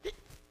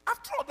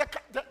 After all,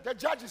 the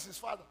judge is his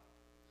father.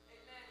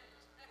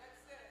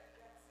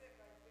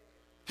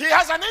 He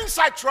has an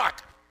inside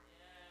track.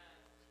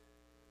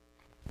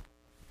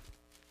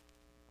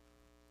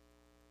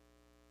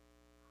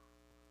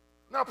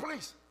 Now,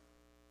 please,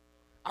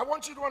 I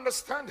want you to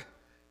understand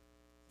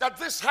that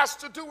this has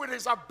to do with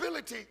his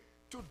ability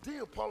to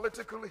deal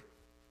politically,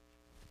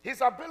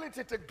 his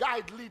ability to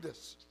guide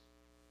leaders.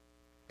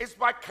 It's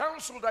by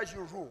counsel that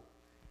you rule.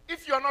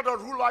 If you're not a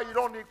ruler, you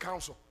don't need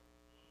counsel.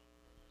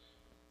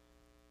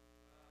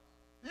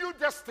 You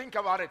just think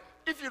about it.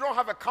 If you don't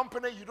have a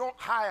company, you don't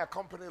hire a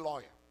company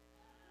lawyer.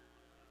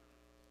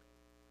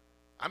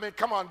 I mean,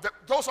 come on.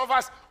 Those of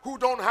us who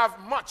don't have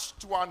much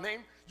to our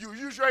name, you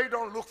usually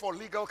don't look for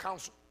legal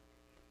counsel.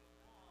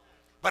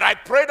 But I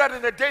pray that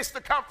in the days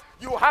to come,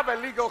 you will have a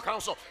legal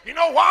counsel. You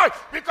know why?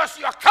 Because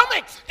you are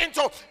coming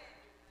into...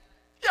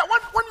 Yeah,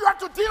 when you have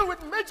to deal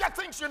with major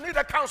things, you need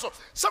a counsel.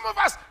 Some of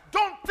us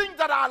don't think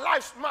that our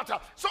lives matter.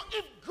 So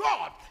if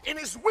God, in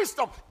his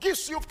wisdom,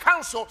 gives you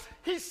counsel,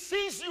 he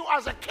sees you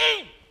as a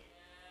king.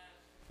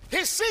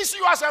 He sees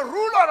you as a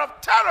ruler of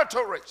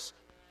territories.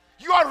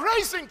 You are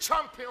raising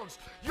champions.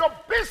 Your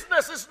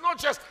business is not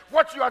just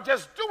what you are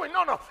just doing.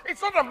 No.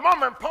 It's not a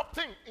mom and pop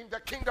thing in the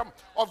kingdom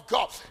of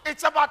God.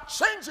 It's about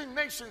changing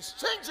nations,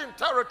 changing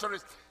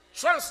territories,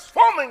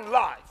 transforming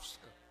lives.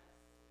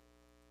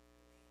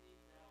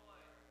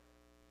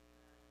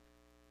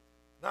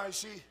 Now you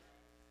see,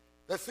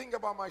 the thing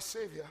about my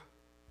Savior,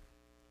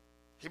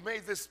 he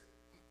made this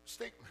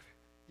statement.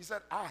 He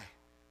said, "I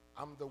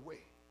am the way,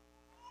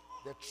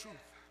 the truth,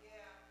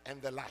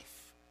 and the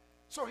life."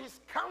 So his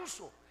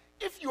counsel,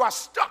 if you are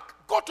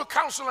stuck, go to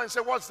counsel and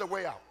say, "What's the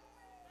way out?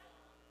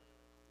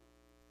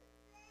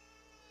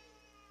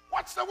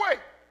 What's the way?"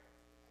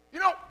 You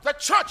know, the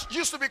church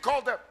used to be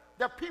called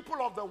the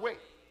people of the way.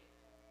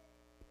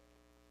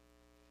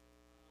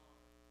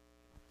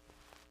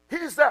 He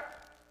is the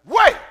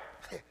way.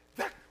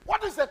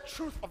 What is the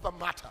truth of the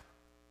matter?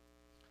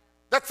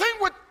 The thing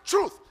with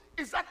truth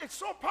is that it's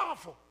so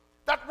powerful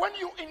that when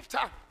you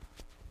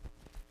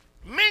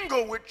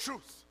mingle with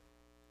truth,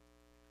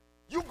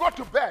 you go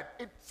to bed,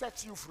 it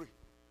sets you free.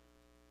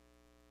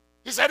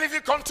 He said, "If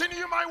you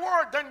continue my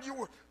word, then you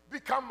will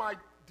become my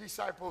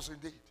disciples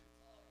indeed.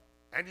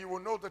 And you will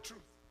know the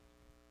truth.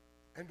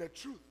 And the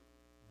truth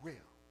will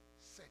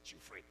set you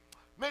free."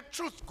 May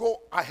truth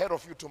go ahead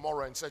of you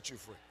tomorrow and set you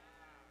free.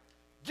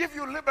 Give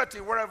you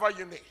liberty wherever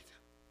you need.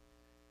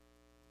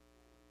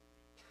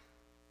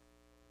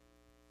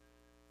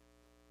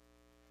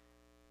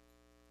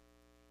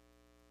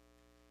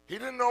 He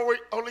didn't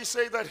only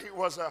say that he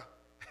was a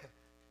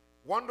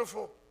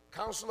wonderful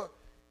counselor.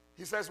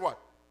 He says what?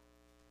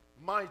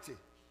 Mighty.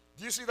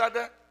 Do you see that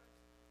there?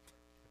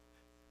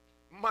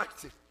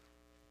 Mighty.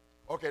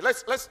 Okay,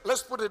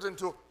 let's put it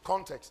into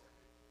context.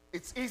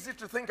 It's easy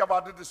to think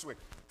about it this way.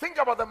 Think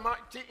about the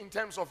mighty in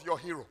terms of your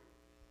hero.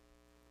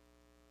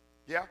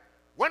 Yeah?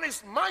 When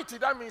he's mighty,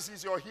 that means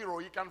he's your hero.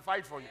 He can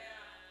fight for you.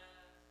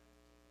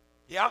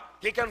 Yeah?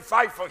 He can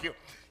fight for you.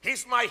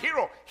 He's my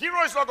hero.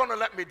 Hero is not going to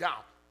let me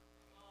down.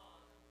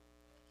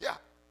 Yeah.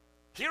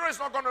 Hero is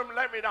not going to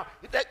let me down.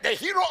 The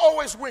hero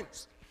always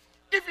wins.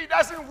 If he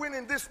doesn't win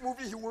in this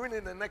movie, he will win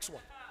in the next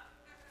one.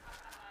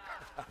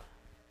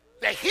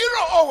 The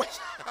hero always.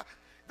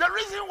 The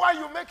reason why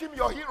you make him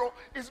your hero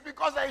is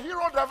because the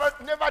hero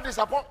never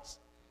disappoints.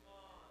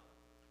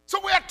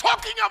 So we are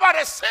talking about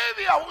a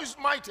Savior who is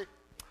mighty.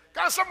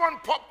 Can someone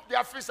pop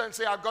their fist and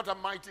say, "I've got a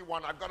mighty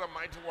one. I've got a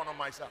mighty one on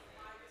myself"?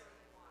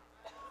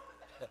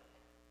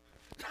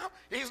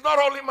 He's not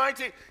only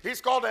mighty, he's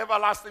called the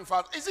everlasting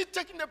Father. Is he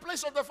taking the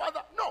place of the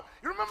Father? No.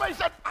 You remember he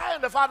said, "I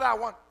and the Father are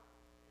one."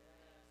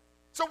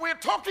 So we're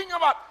talking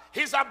about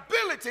his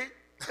ability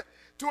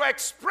to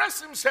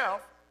express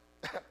himself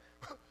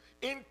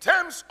in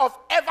terms of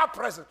ever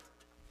present.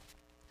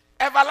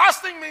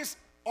 Everlasting means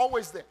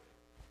always there.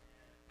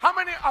 How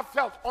many have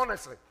felt,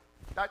 honestly,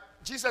 that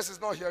Jesus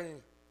is not hearing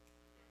you?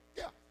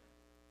 Yeah.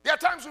 There are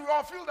times we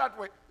all feel that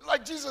way.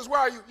 Like, "Jesus, where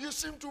are you? You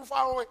seem too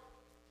far away.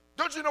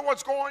 Don't you know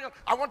what's going on?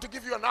 I want to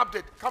give you an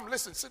update. Come,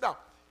 listen, sit down.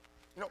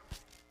 You know,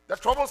 the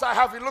troubles I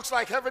have, it looks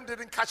like heaven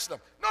didn't catch them."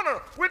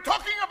 No. We're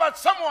talking about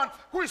someone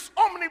who is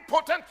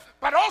omnipotent,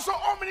 but also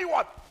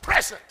what?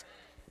 Present.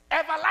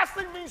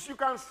 Everlasting means you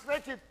can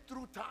stretch it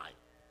through time.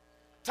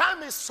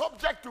 Time is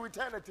subject to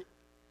eternity.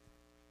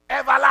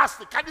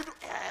 Everlasting. Can you do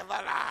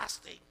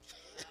everlasting?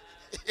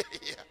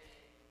 Yeah.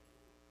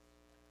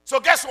 So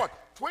guess what?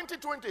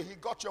 2020, he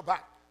got your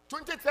back.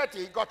 2030,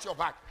 he got your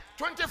back.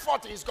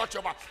 2040, he's got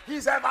your back.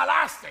 He's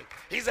everlasting.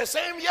 He's the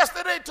same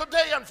yesterday,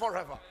 today, and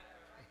forever.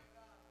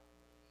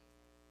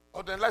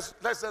 Oh, then let's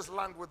just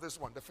land with this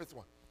one, the fifth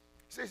one.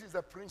 He says he's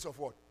the Prince of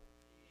what?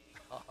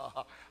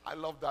 I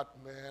love that,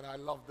 man. I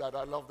love that.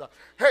 I love that.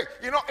 Hey,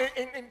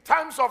 in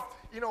times of,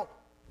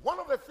 one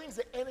of the things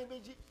the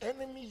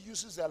enemy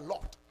uses a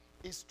lot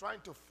is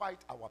trying to fight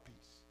our peace.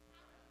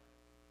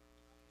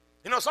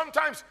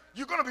 Sometimes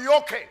you're going to be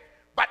okay,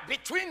 but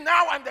between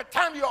now and the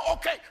time you're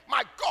okay,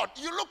 my God,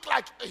 you look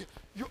like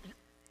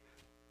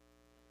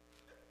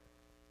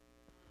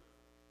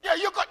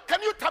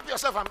can you tap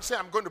yourself and say,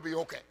 I'm going to be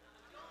okay?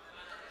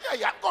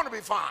 Yeah, I'm going to be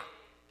fine.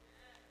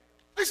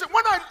 Listen,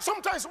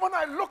 sometimes when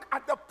I look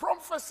at the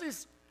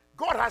prophecies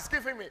God has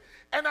given me,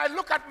 and I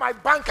look at my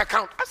bank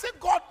account, I say,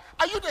 God,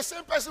 are you the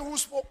same person who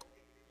spoke?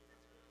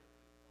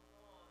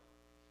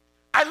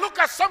 I look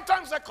at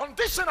sometimes the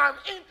condition I'm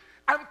in,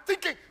 I'm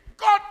thinking,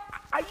 God,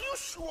 are you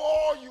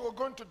sure you are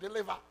going to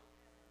deliver?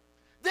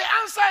 The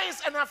answer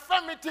is an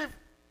affirmative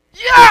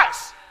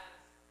yes.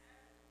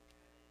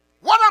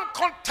 What I'm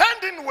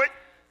contending with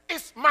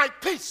is my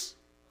peace.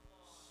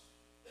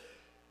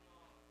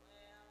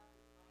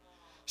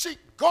 See,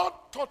 God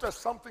taught us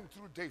something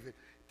through David.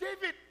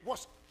 David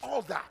was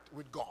all that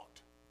with God.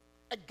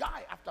 A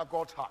guy after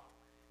God's heart.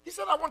 He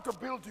said, I want to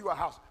build you a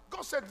house.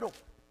 God said no.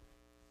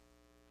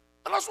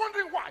 And I was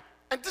wondering why.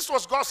 And this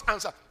was God's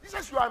answer. He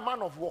says, you are a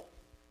man of war.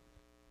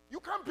 You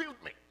can't build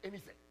me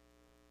anything.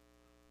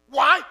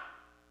 Why?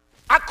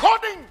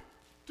 According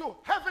to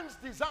heaven's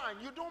design,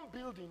 you don't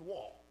build in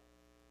war.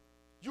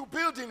 You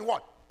build in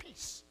what?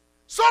 Peace.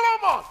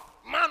 Solomon,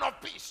 man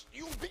of peace,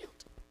 you build.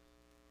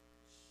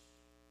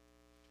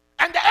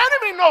 And the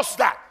enemy knows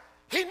that.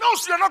 He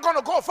knows you're not going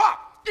to go far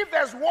if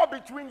there's war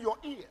between your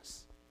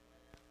ears.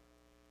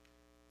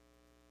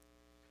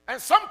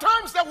 And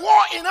sometimes the war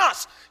in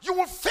us, you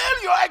will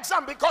fail your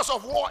exam because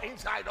of war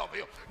inside of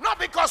you, not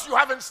because you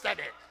haven't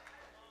studied.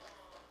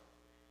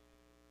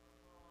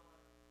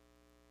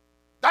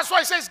 That's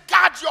why it says,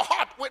 guard your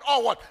heart with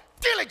all what?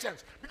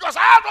 Diligence. Because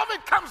out of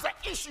it comes the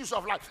issues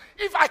of life.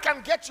 If I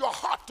can get your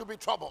heart to be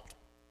troubled.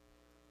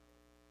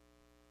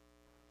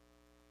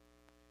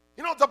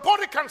 The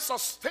body can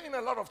sustain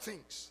a lot of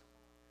things.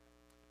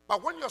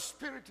 But when your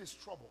spirit is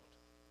troubled,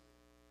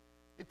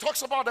 it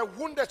talks about a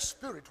wounded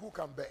spirit who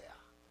can bear.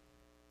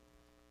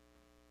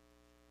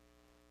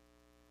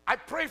 I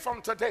pray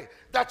from today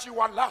that you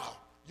allow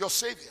your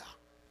Savior,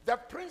 the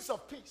Prince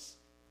of Peace,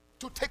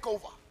 to take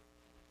over.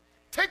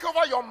 Take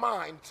over your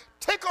mind.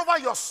 Take over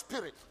your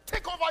spirit.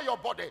 Take over your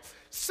body.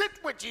 Sit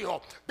with you.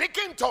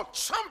 Begin to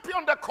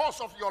champion the course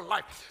of your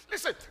life.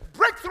 Listen,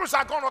 breakthroughs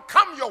are going to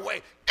come your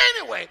way.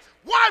 Anyway,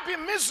 why be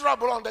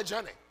miserable on the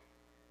journey?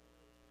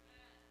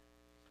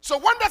 So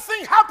when the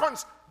thing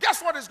happens,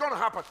 guess what is going to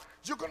happen?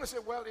 You're going to say,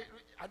 well,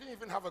 I didn't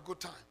even have a good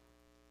time.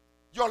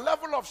 Your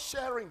level of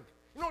sharing.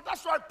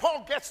 That's why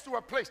Paul gets to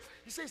a place.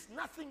 He says,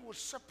 nothing will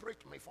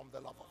separate me from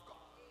the love of God.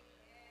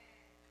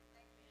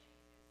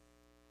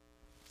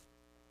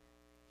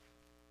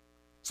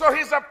 So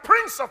he's a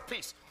Prince of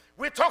Peace.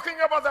 We're talking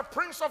about the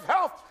Prince of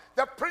Health,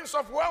 the Prince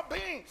of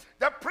Well-being,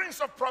 the Prince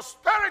of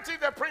Prosperity,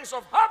 the Prince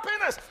of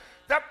Happiness,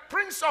 the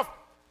Prince of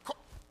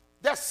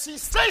the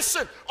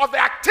cessation of the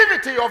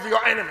activity of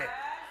your enemy.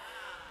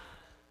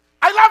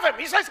 I love him.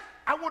 He says,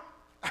 I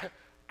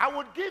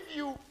would give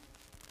you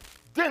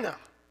dinner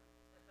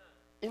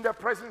in the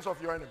presence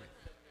of your enemy.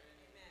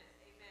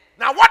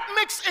 Now what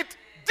makes it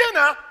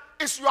dinner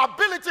is your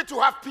ability to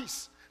have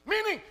peace.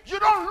 Meaning, you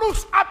don't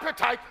lose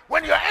appetite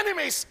when your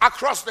enemy is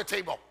across the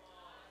table.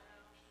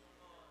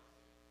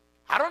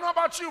 I don't know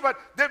about you, but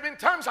there have been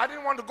times I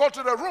didn't want to go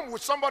to the room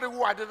with somebody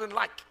who I didn't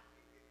like.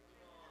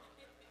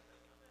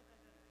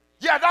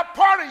 Yeah, that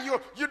party,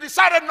 you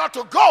decided not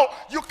to go.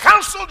 You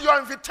canceled your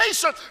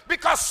invitation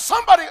because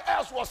somebody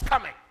else was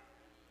coming.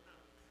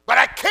 But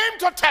I came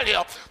to tell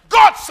you,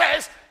 God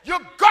says,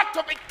 you've got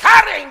to be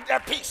carrying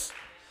their peace.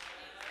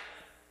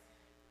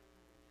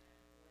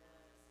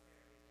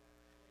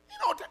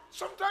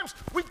 Sometimes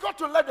we've got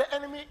to let the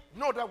enemy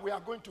know that we are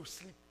going to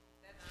sleep.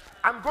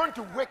 I'm going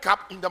to wake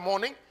up in the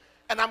morning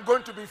and I'm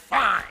going to be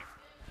fine.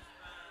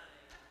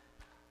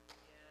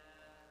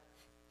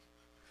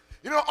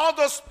 All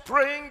those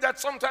praying that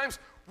sometimes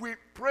we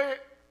pray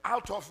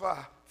out of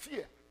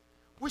fear.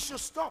 We should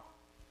stop.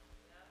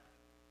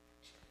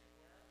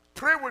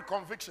 Pray with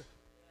conviction.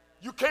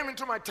 You came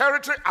into my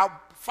territory,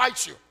 I'll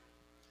fight you.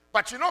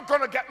 But you're not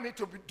going to get me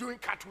to be doing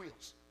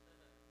cartwheels.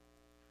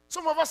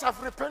 Some of us have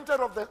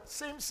repented of the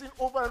same sin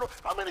over and over.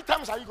 How many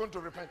times are you going to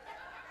repent?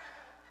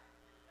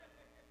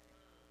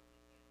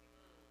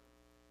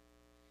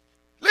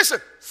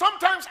 Listen,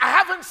 sometimes I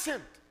haven't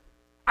sinned.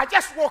 I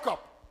just woke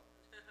up.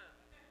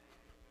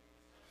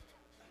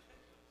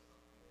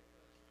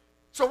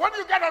 So when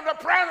you get on the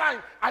prayer line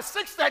at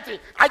 6:30,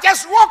 I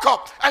just woke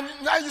up and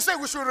now you say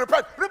we should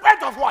repent.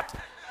 Repent of what?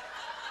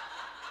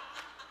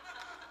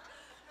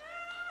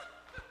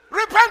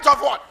 Repent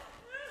of what?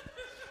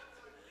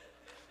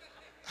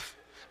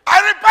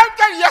 I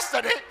repented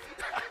yesterday.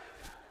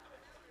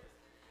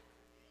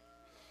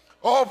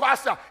 Oh,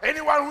 Pastor,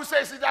 anyone who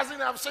says he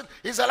doesn't have sin,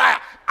 he's a liar.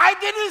 I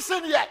didn't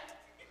sin yet.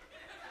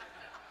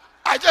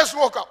 I just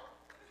woke up.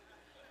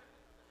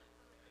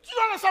 Do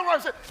you understand what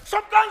I'm saying?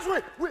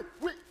 Sometimes we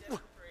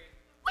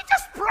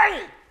just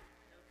pray.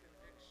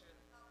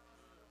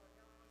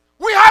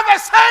 We have a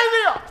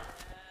Savior.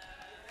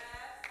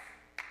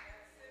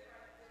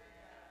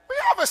 We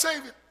have a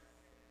Savior.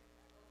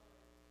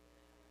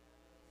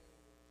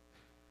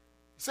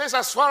 He says,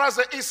 as far as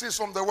the east is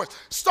from the west,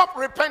 stop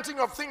repenting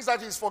of things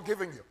that He's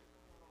forgiving you.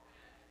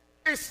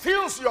 It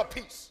steals your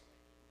peace.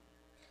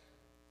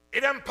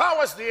 It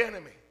empowers the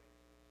enemy.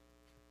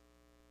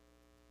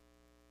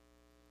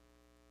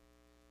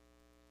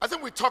 I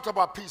think we talked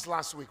about peace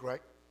last week,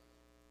 right?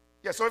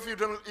 Yeah, so if you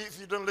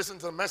didn't listen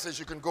to the message,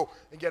 you can go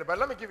and get it. But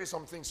let me give you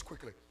some things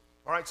quickly.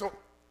 All right, so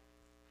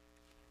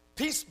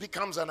peace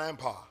becomes an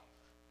empire.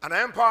 An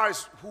empire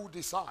is who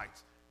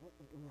decides,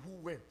 who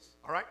wins.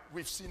 All right?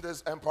 We've seen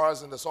these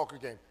empires in the soccer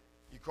game.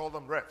 You call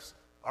them refs.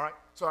 All right?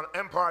 So an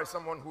empire is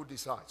someone who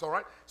decides. All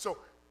right? So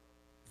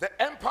the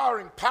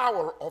empowering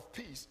power of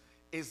peace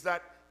is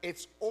that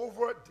it's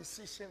over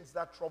decisions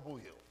that trouble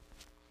you.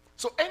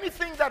 So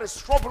anything that is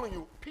troubling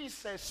you, peace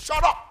says,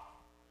 shut up.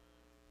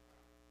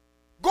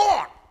 Go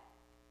on.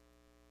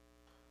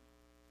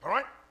 All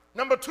right?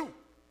 Number 2,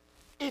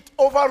 it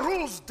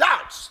overrules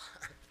doubts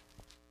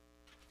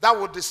that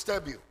would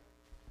disturb you.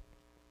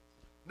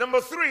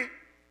 Number 3,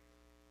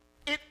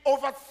 it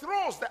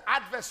overthrows the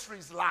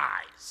adversary's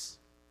lies.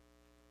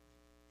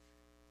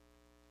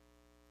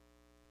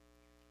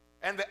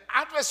 And the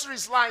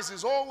adversary's lies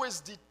is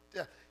always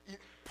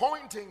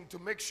pointing to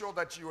make sure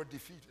that you are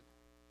defeated.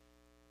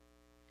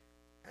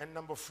 And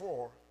number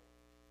 4,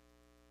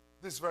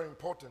 this is very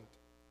important.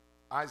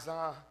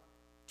 Isaiah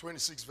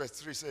 26 verse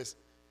 3 says,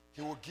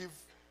 He will give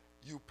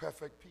you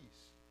perfect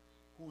peace,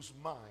 whose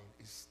mind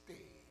is stayed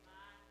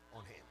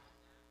on Him.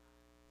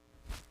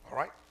 All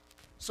right?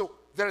 So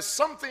there is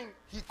something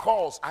He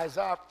calls,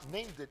 Isaiah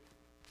named it,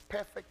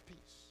 perfect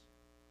peace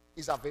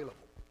is available.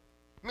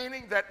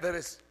 Meaning that there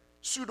is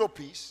pseudo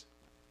peace,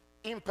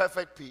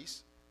 imperfect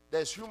peace,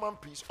 there's human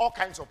peace, all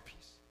kinds of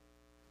peace.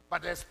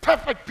 But there's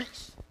perfect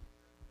peace.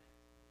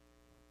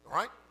 All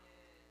right?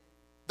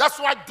 That's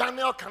why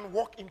Daniel can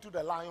walk into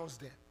the lion's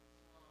den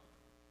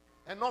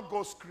and not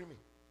go screaming.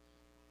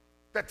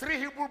 The 3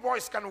 Hebrew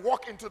boys can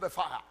walk into the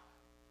fire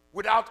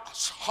without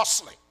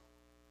hustling.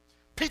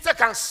 Peter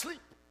can sleep,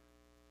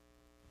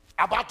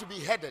 about to be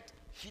headed.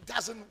 He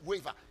doesn't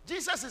waver.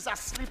 Jesus is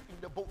asleep in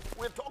the boat.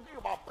 We're talking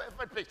about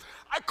perfect peace.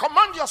 I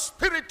command your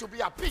spirit to be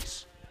at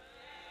peace.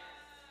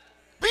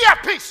 Be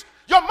at peace.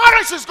 Your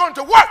marriage is going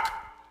to work.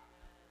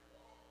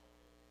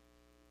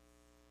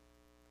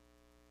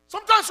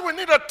 Sometimes we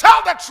need to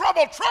tell the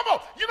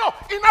trouble, you know,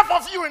 enough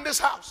of you in this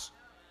house.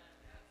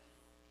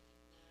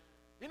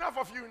 Enough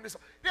of you in this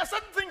house. There are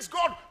certain things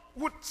God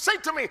would say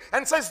to me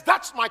and says,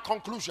 that's my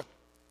conclusion.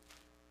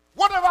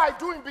 Whatever I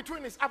do in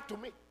between is up to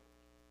me.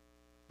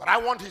 But I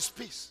want His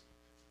peace.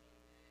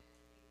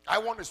 I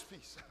want His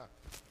peace.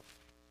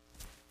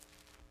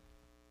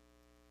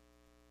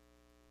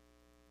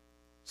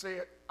 Say,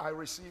 I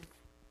receive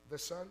the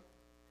Son.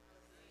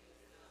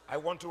 I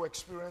want to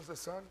experience the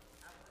Son.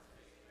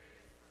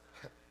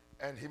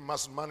 And He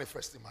must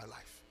manifest in my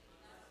life.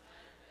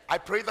 I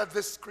pray that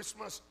this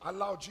Christmas,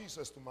 allow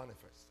Jesus to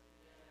manifest.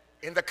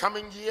 In the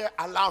coming year,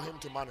 allow Him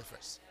to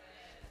manifest.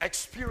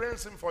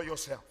 Experience Him for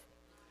yourself.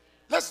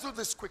 Let's do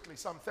this quickly.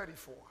 Psalm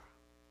 34,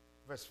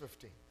 verse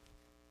 15.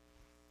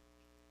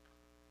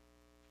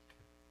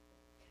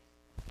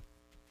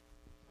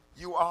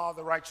 You are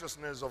the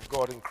righteousness of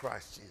God in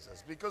Christ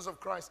Jesus. Because of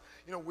Christ,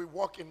 you know, we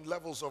walk in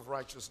levels of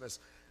righteousness.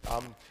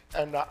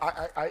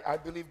 I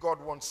believe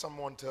God wants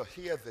someone to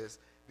hear this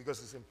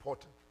because it's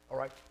important. All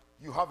right?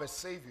 You have a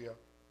Savior.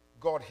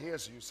 God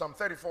hears you. Psalm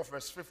 34,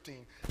 verse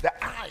 15. The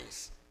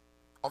eyes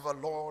of the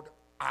Lord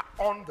are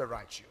on the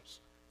righteous.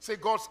 Say,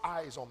 God's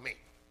eye is on me.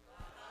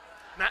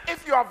 Now,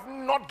 if you have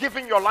not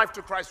given your life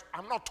to Christ,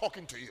 I'm not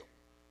talking to you.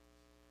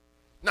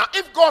 Now,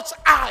 if God's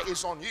eye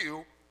is on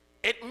you,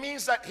 it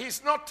means that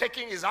He's not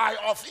taking His eye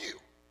off you.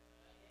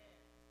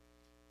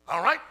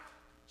 All right?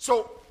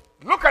 So,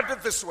 look at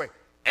it this way.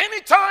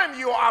 Anytime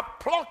you are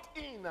plugged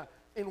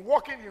in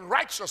walking in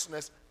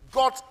righteousness,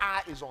 God's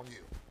eye is on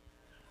you.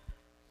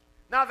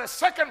 Now, the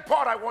second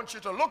part I want you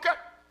to look at,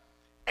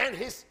 and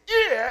His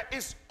ear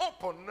is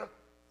open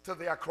to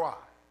their cry.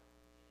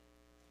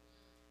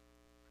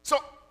 So,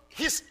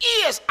 His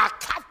ears are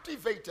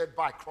captivated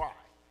by cry.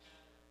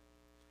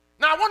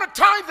 Now, I want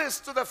to tie this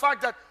to the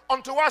fact that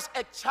unto us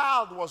a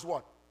child was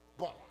what?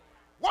 Born.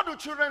 What do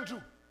children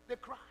do? They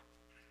cry.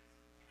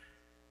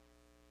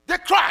 They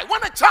cry.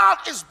 When a child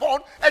is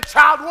born, a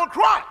child will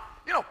cry.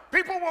 You know,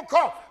 people will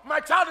call,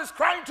 my child is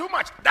crying too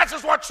much. That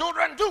is what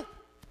children do.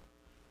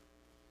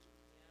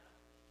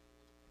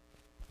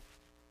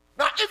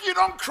 if you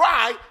don't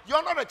cry,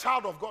 you're not a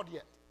child of God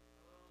yet.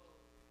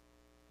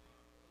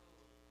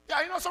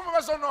 Yeah, you know, some of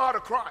us don't know how to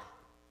cry.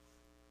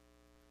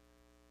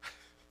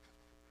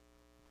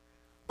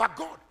 But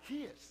God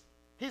hears.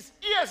 His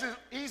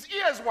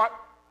ears what?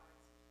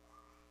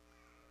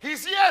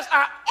 His ears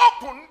are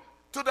open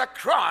to the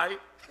cry.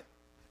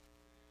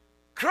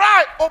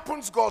 Cry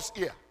opens God's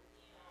ear.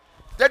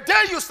 The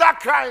day you start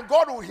crying,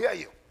 God will hear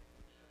you.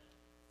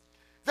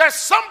 There's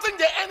something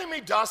the enemy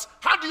does.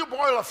 How do you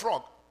boil a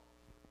frog?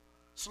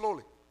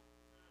 Slowly.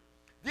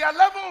 There are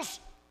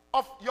levels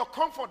of your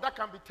comfort that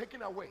can be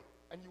taken away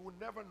and you will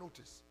never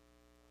notice.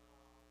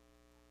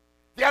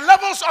 There are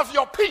levels of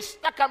your peace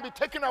that can be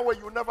taken away,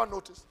 you will never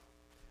notice.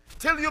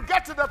 Till you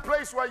get to the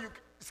place where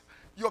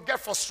you'll get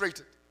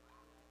frustrated.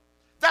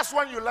 That's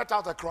when you let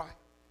out a cry.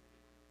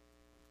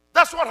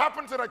 That's what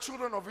happened to the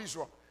children of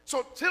Israel.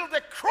 So till they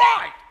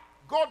cried,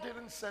 God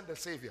didn't send a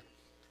savior.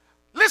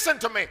 Listen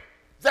to me.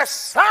 The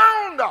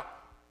sound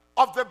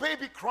of the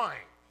baby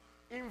crying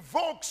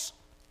invokes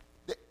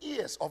the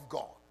ears of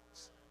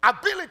God's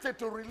ability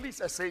to release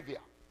a savior.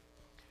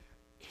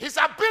 His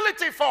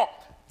ability for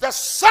the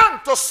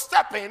son to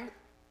step in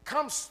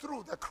comes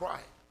through the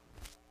crying.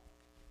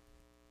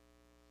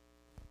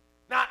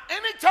 Now,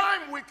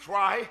 anytime we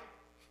cry,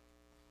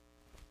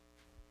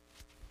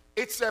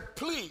 it's a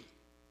plea,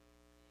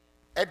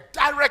 a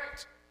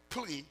direct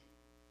plea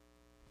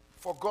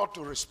for God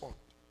to respond.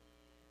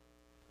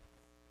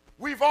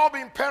 We've all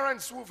been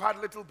parents who've had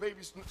little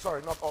babies.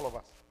 Sorry, not all of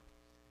us.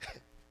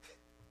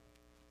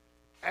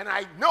 And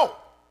I know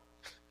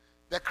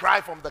the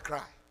cry from the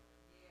cry.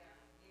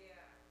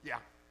 Yeah.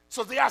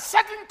 So there are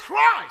certain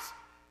cries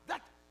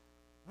that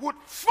would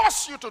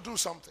force you to do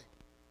something.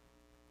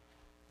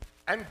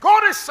 And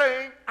God is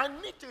saying, I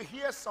need to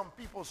hear some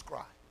people's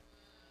cry.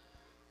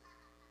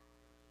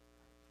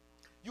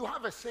 You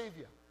have a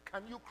savior.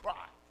 Can you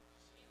cry?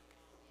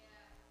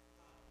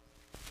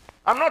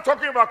 I'm not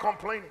talking about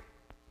complaining.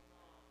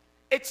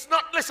 It's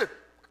not, listen,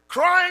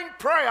 crying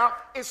prayer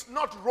is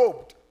not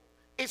robed.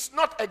 It's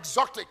not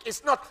exotic.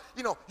 It's not,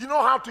 you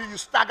know how to you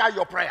stagger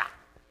your prayer.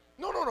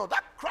 No.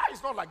 That cry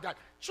is not like that.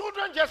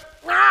 Children just,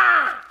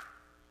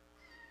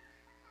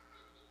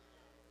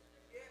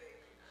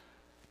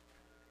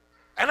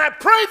 And I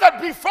pray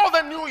that before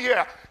the new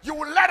year, you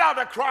will let out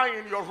a cry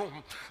in your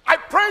room. I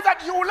pray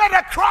that you will let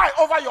a cry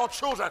over your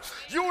children.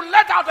 You will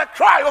let out a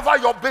cry over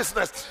your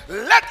business.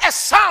 Let a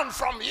sound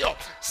from you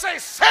say,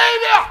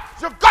 Savior,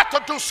 you've got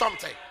to do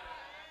something.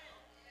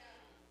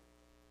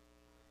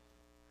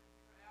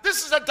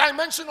 This is a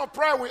dimension of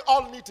prayer we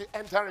all need to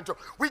enter into.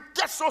 We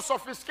get so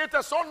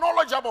sophisticated, so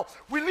knowledgeable.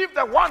 We leave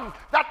the one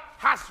that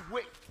has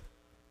weight.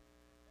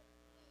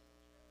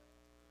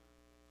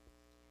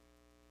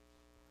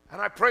 And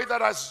I pray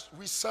that as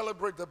we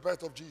celebrate the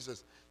birth of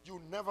Jesus,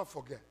 you never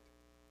forget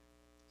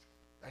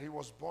that he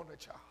was born a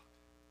child,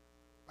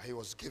 but he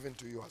was given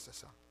to you as a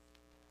son.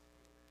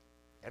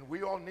 And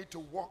we all need to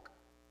walk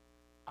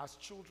as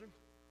children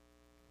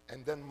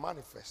and then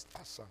manifest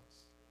as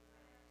sons.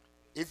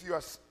 If you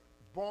are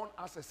born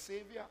as a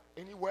savior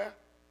anywhere,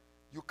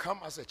 you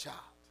come as a child,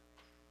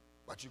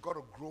 but you got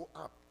to grow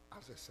up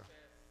as a son.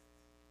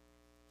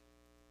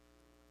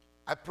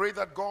 I pray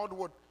that God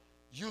would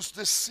use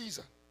this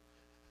season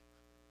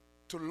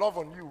to love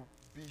on you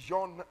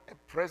beyond a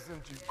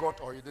present you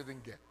got or you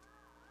didn't get.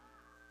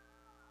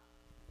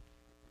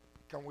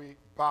 Can we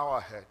bow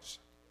our heads?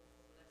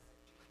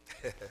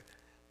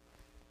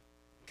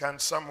 Can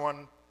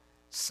someone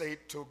say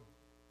to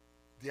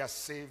their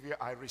Savior,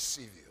 I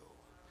receive you.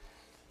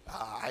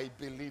 I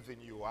believe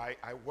in you. I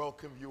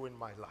welcome you in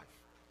my life.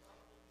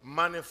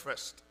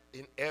 Manifest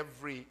in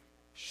every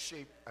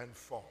shape and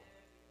form.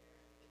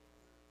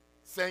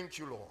 Thank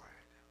you, Lord.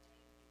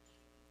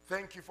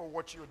 Thank you for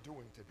what you're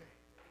doing today.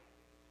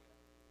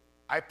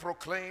 I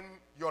proclaim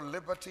your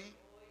liberty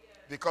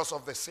because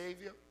of the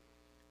Savior.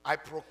 I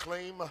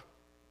proclaim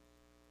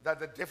that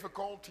the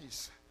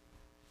difficulties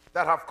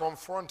that have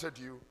confronted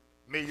you,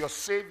 may your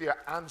Savior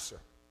answer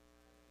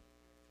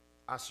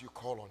as you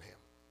call on him.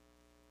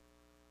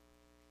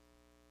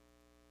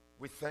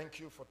 We thank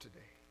you for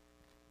today.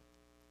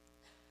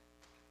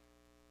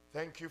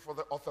 Thank you for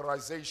the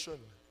authorization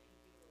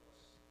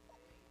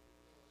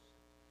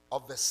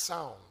of the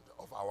sound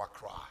of our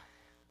cry.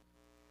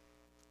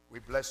 We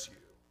bless you.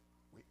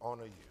 We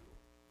honor you.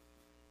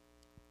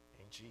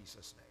 In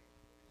Jesus' name.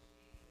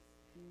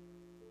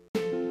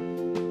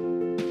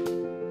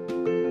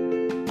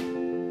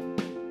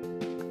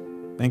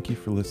 Thank you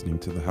for listening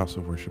to the House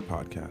of Worship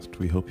podcast.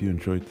 We hope you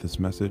enjoyed this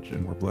message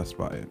and were blessed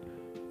by it.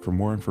 For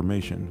more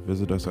information,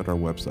 visit us at our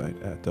website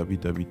at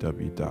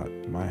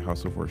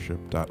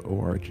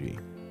www.myhouseofworship.org.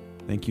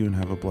 Thank you and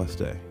have a blessed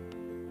day.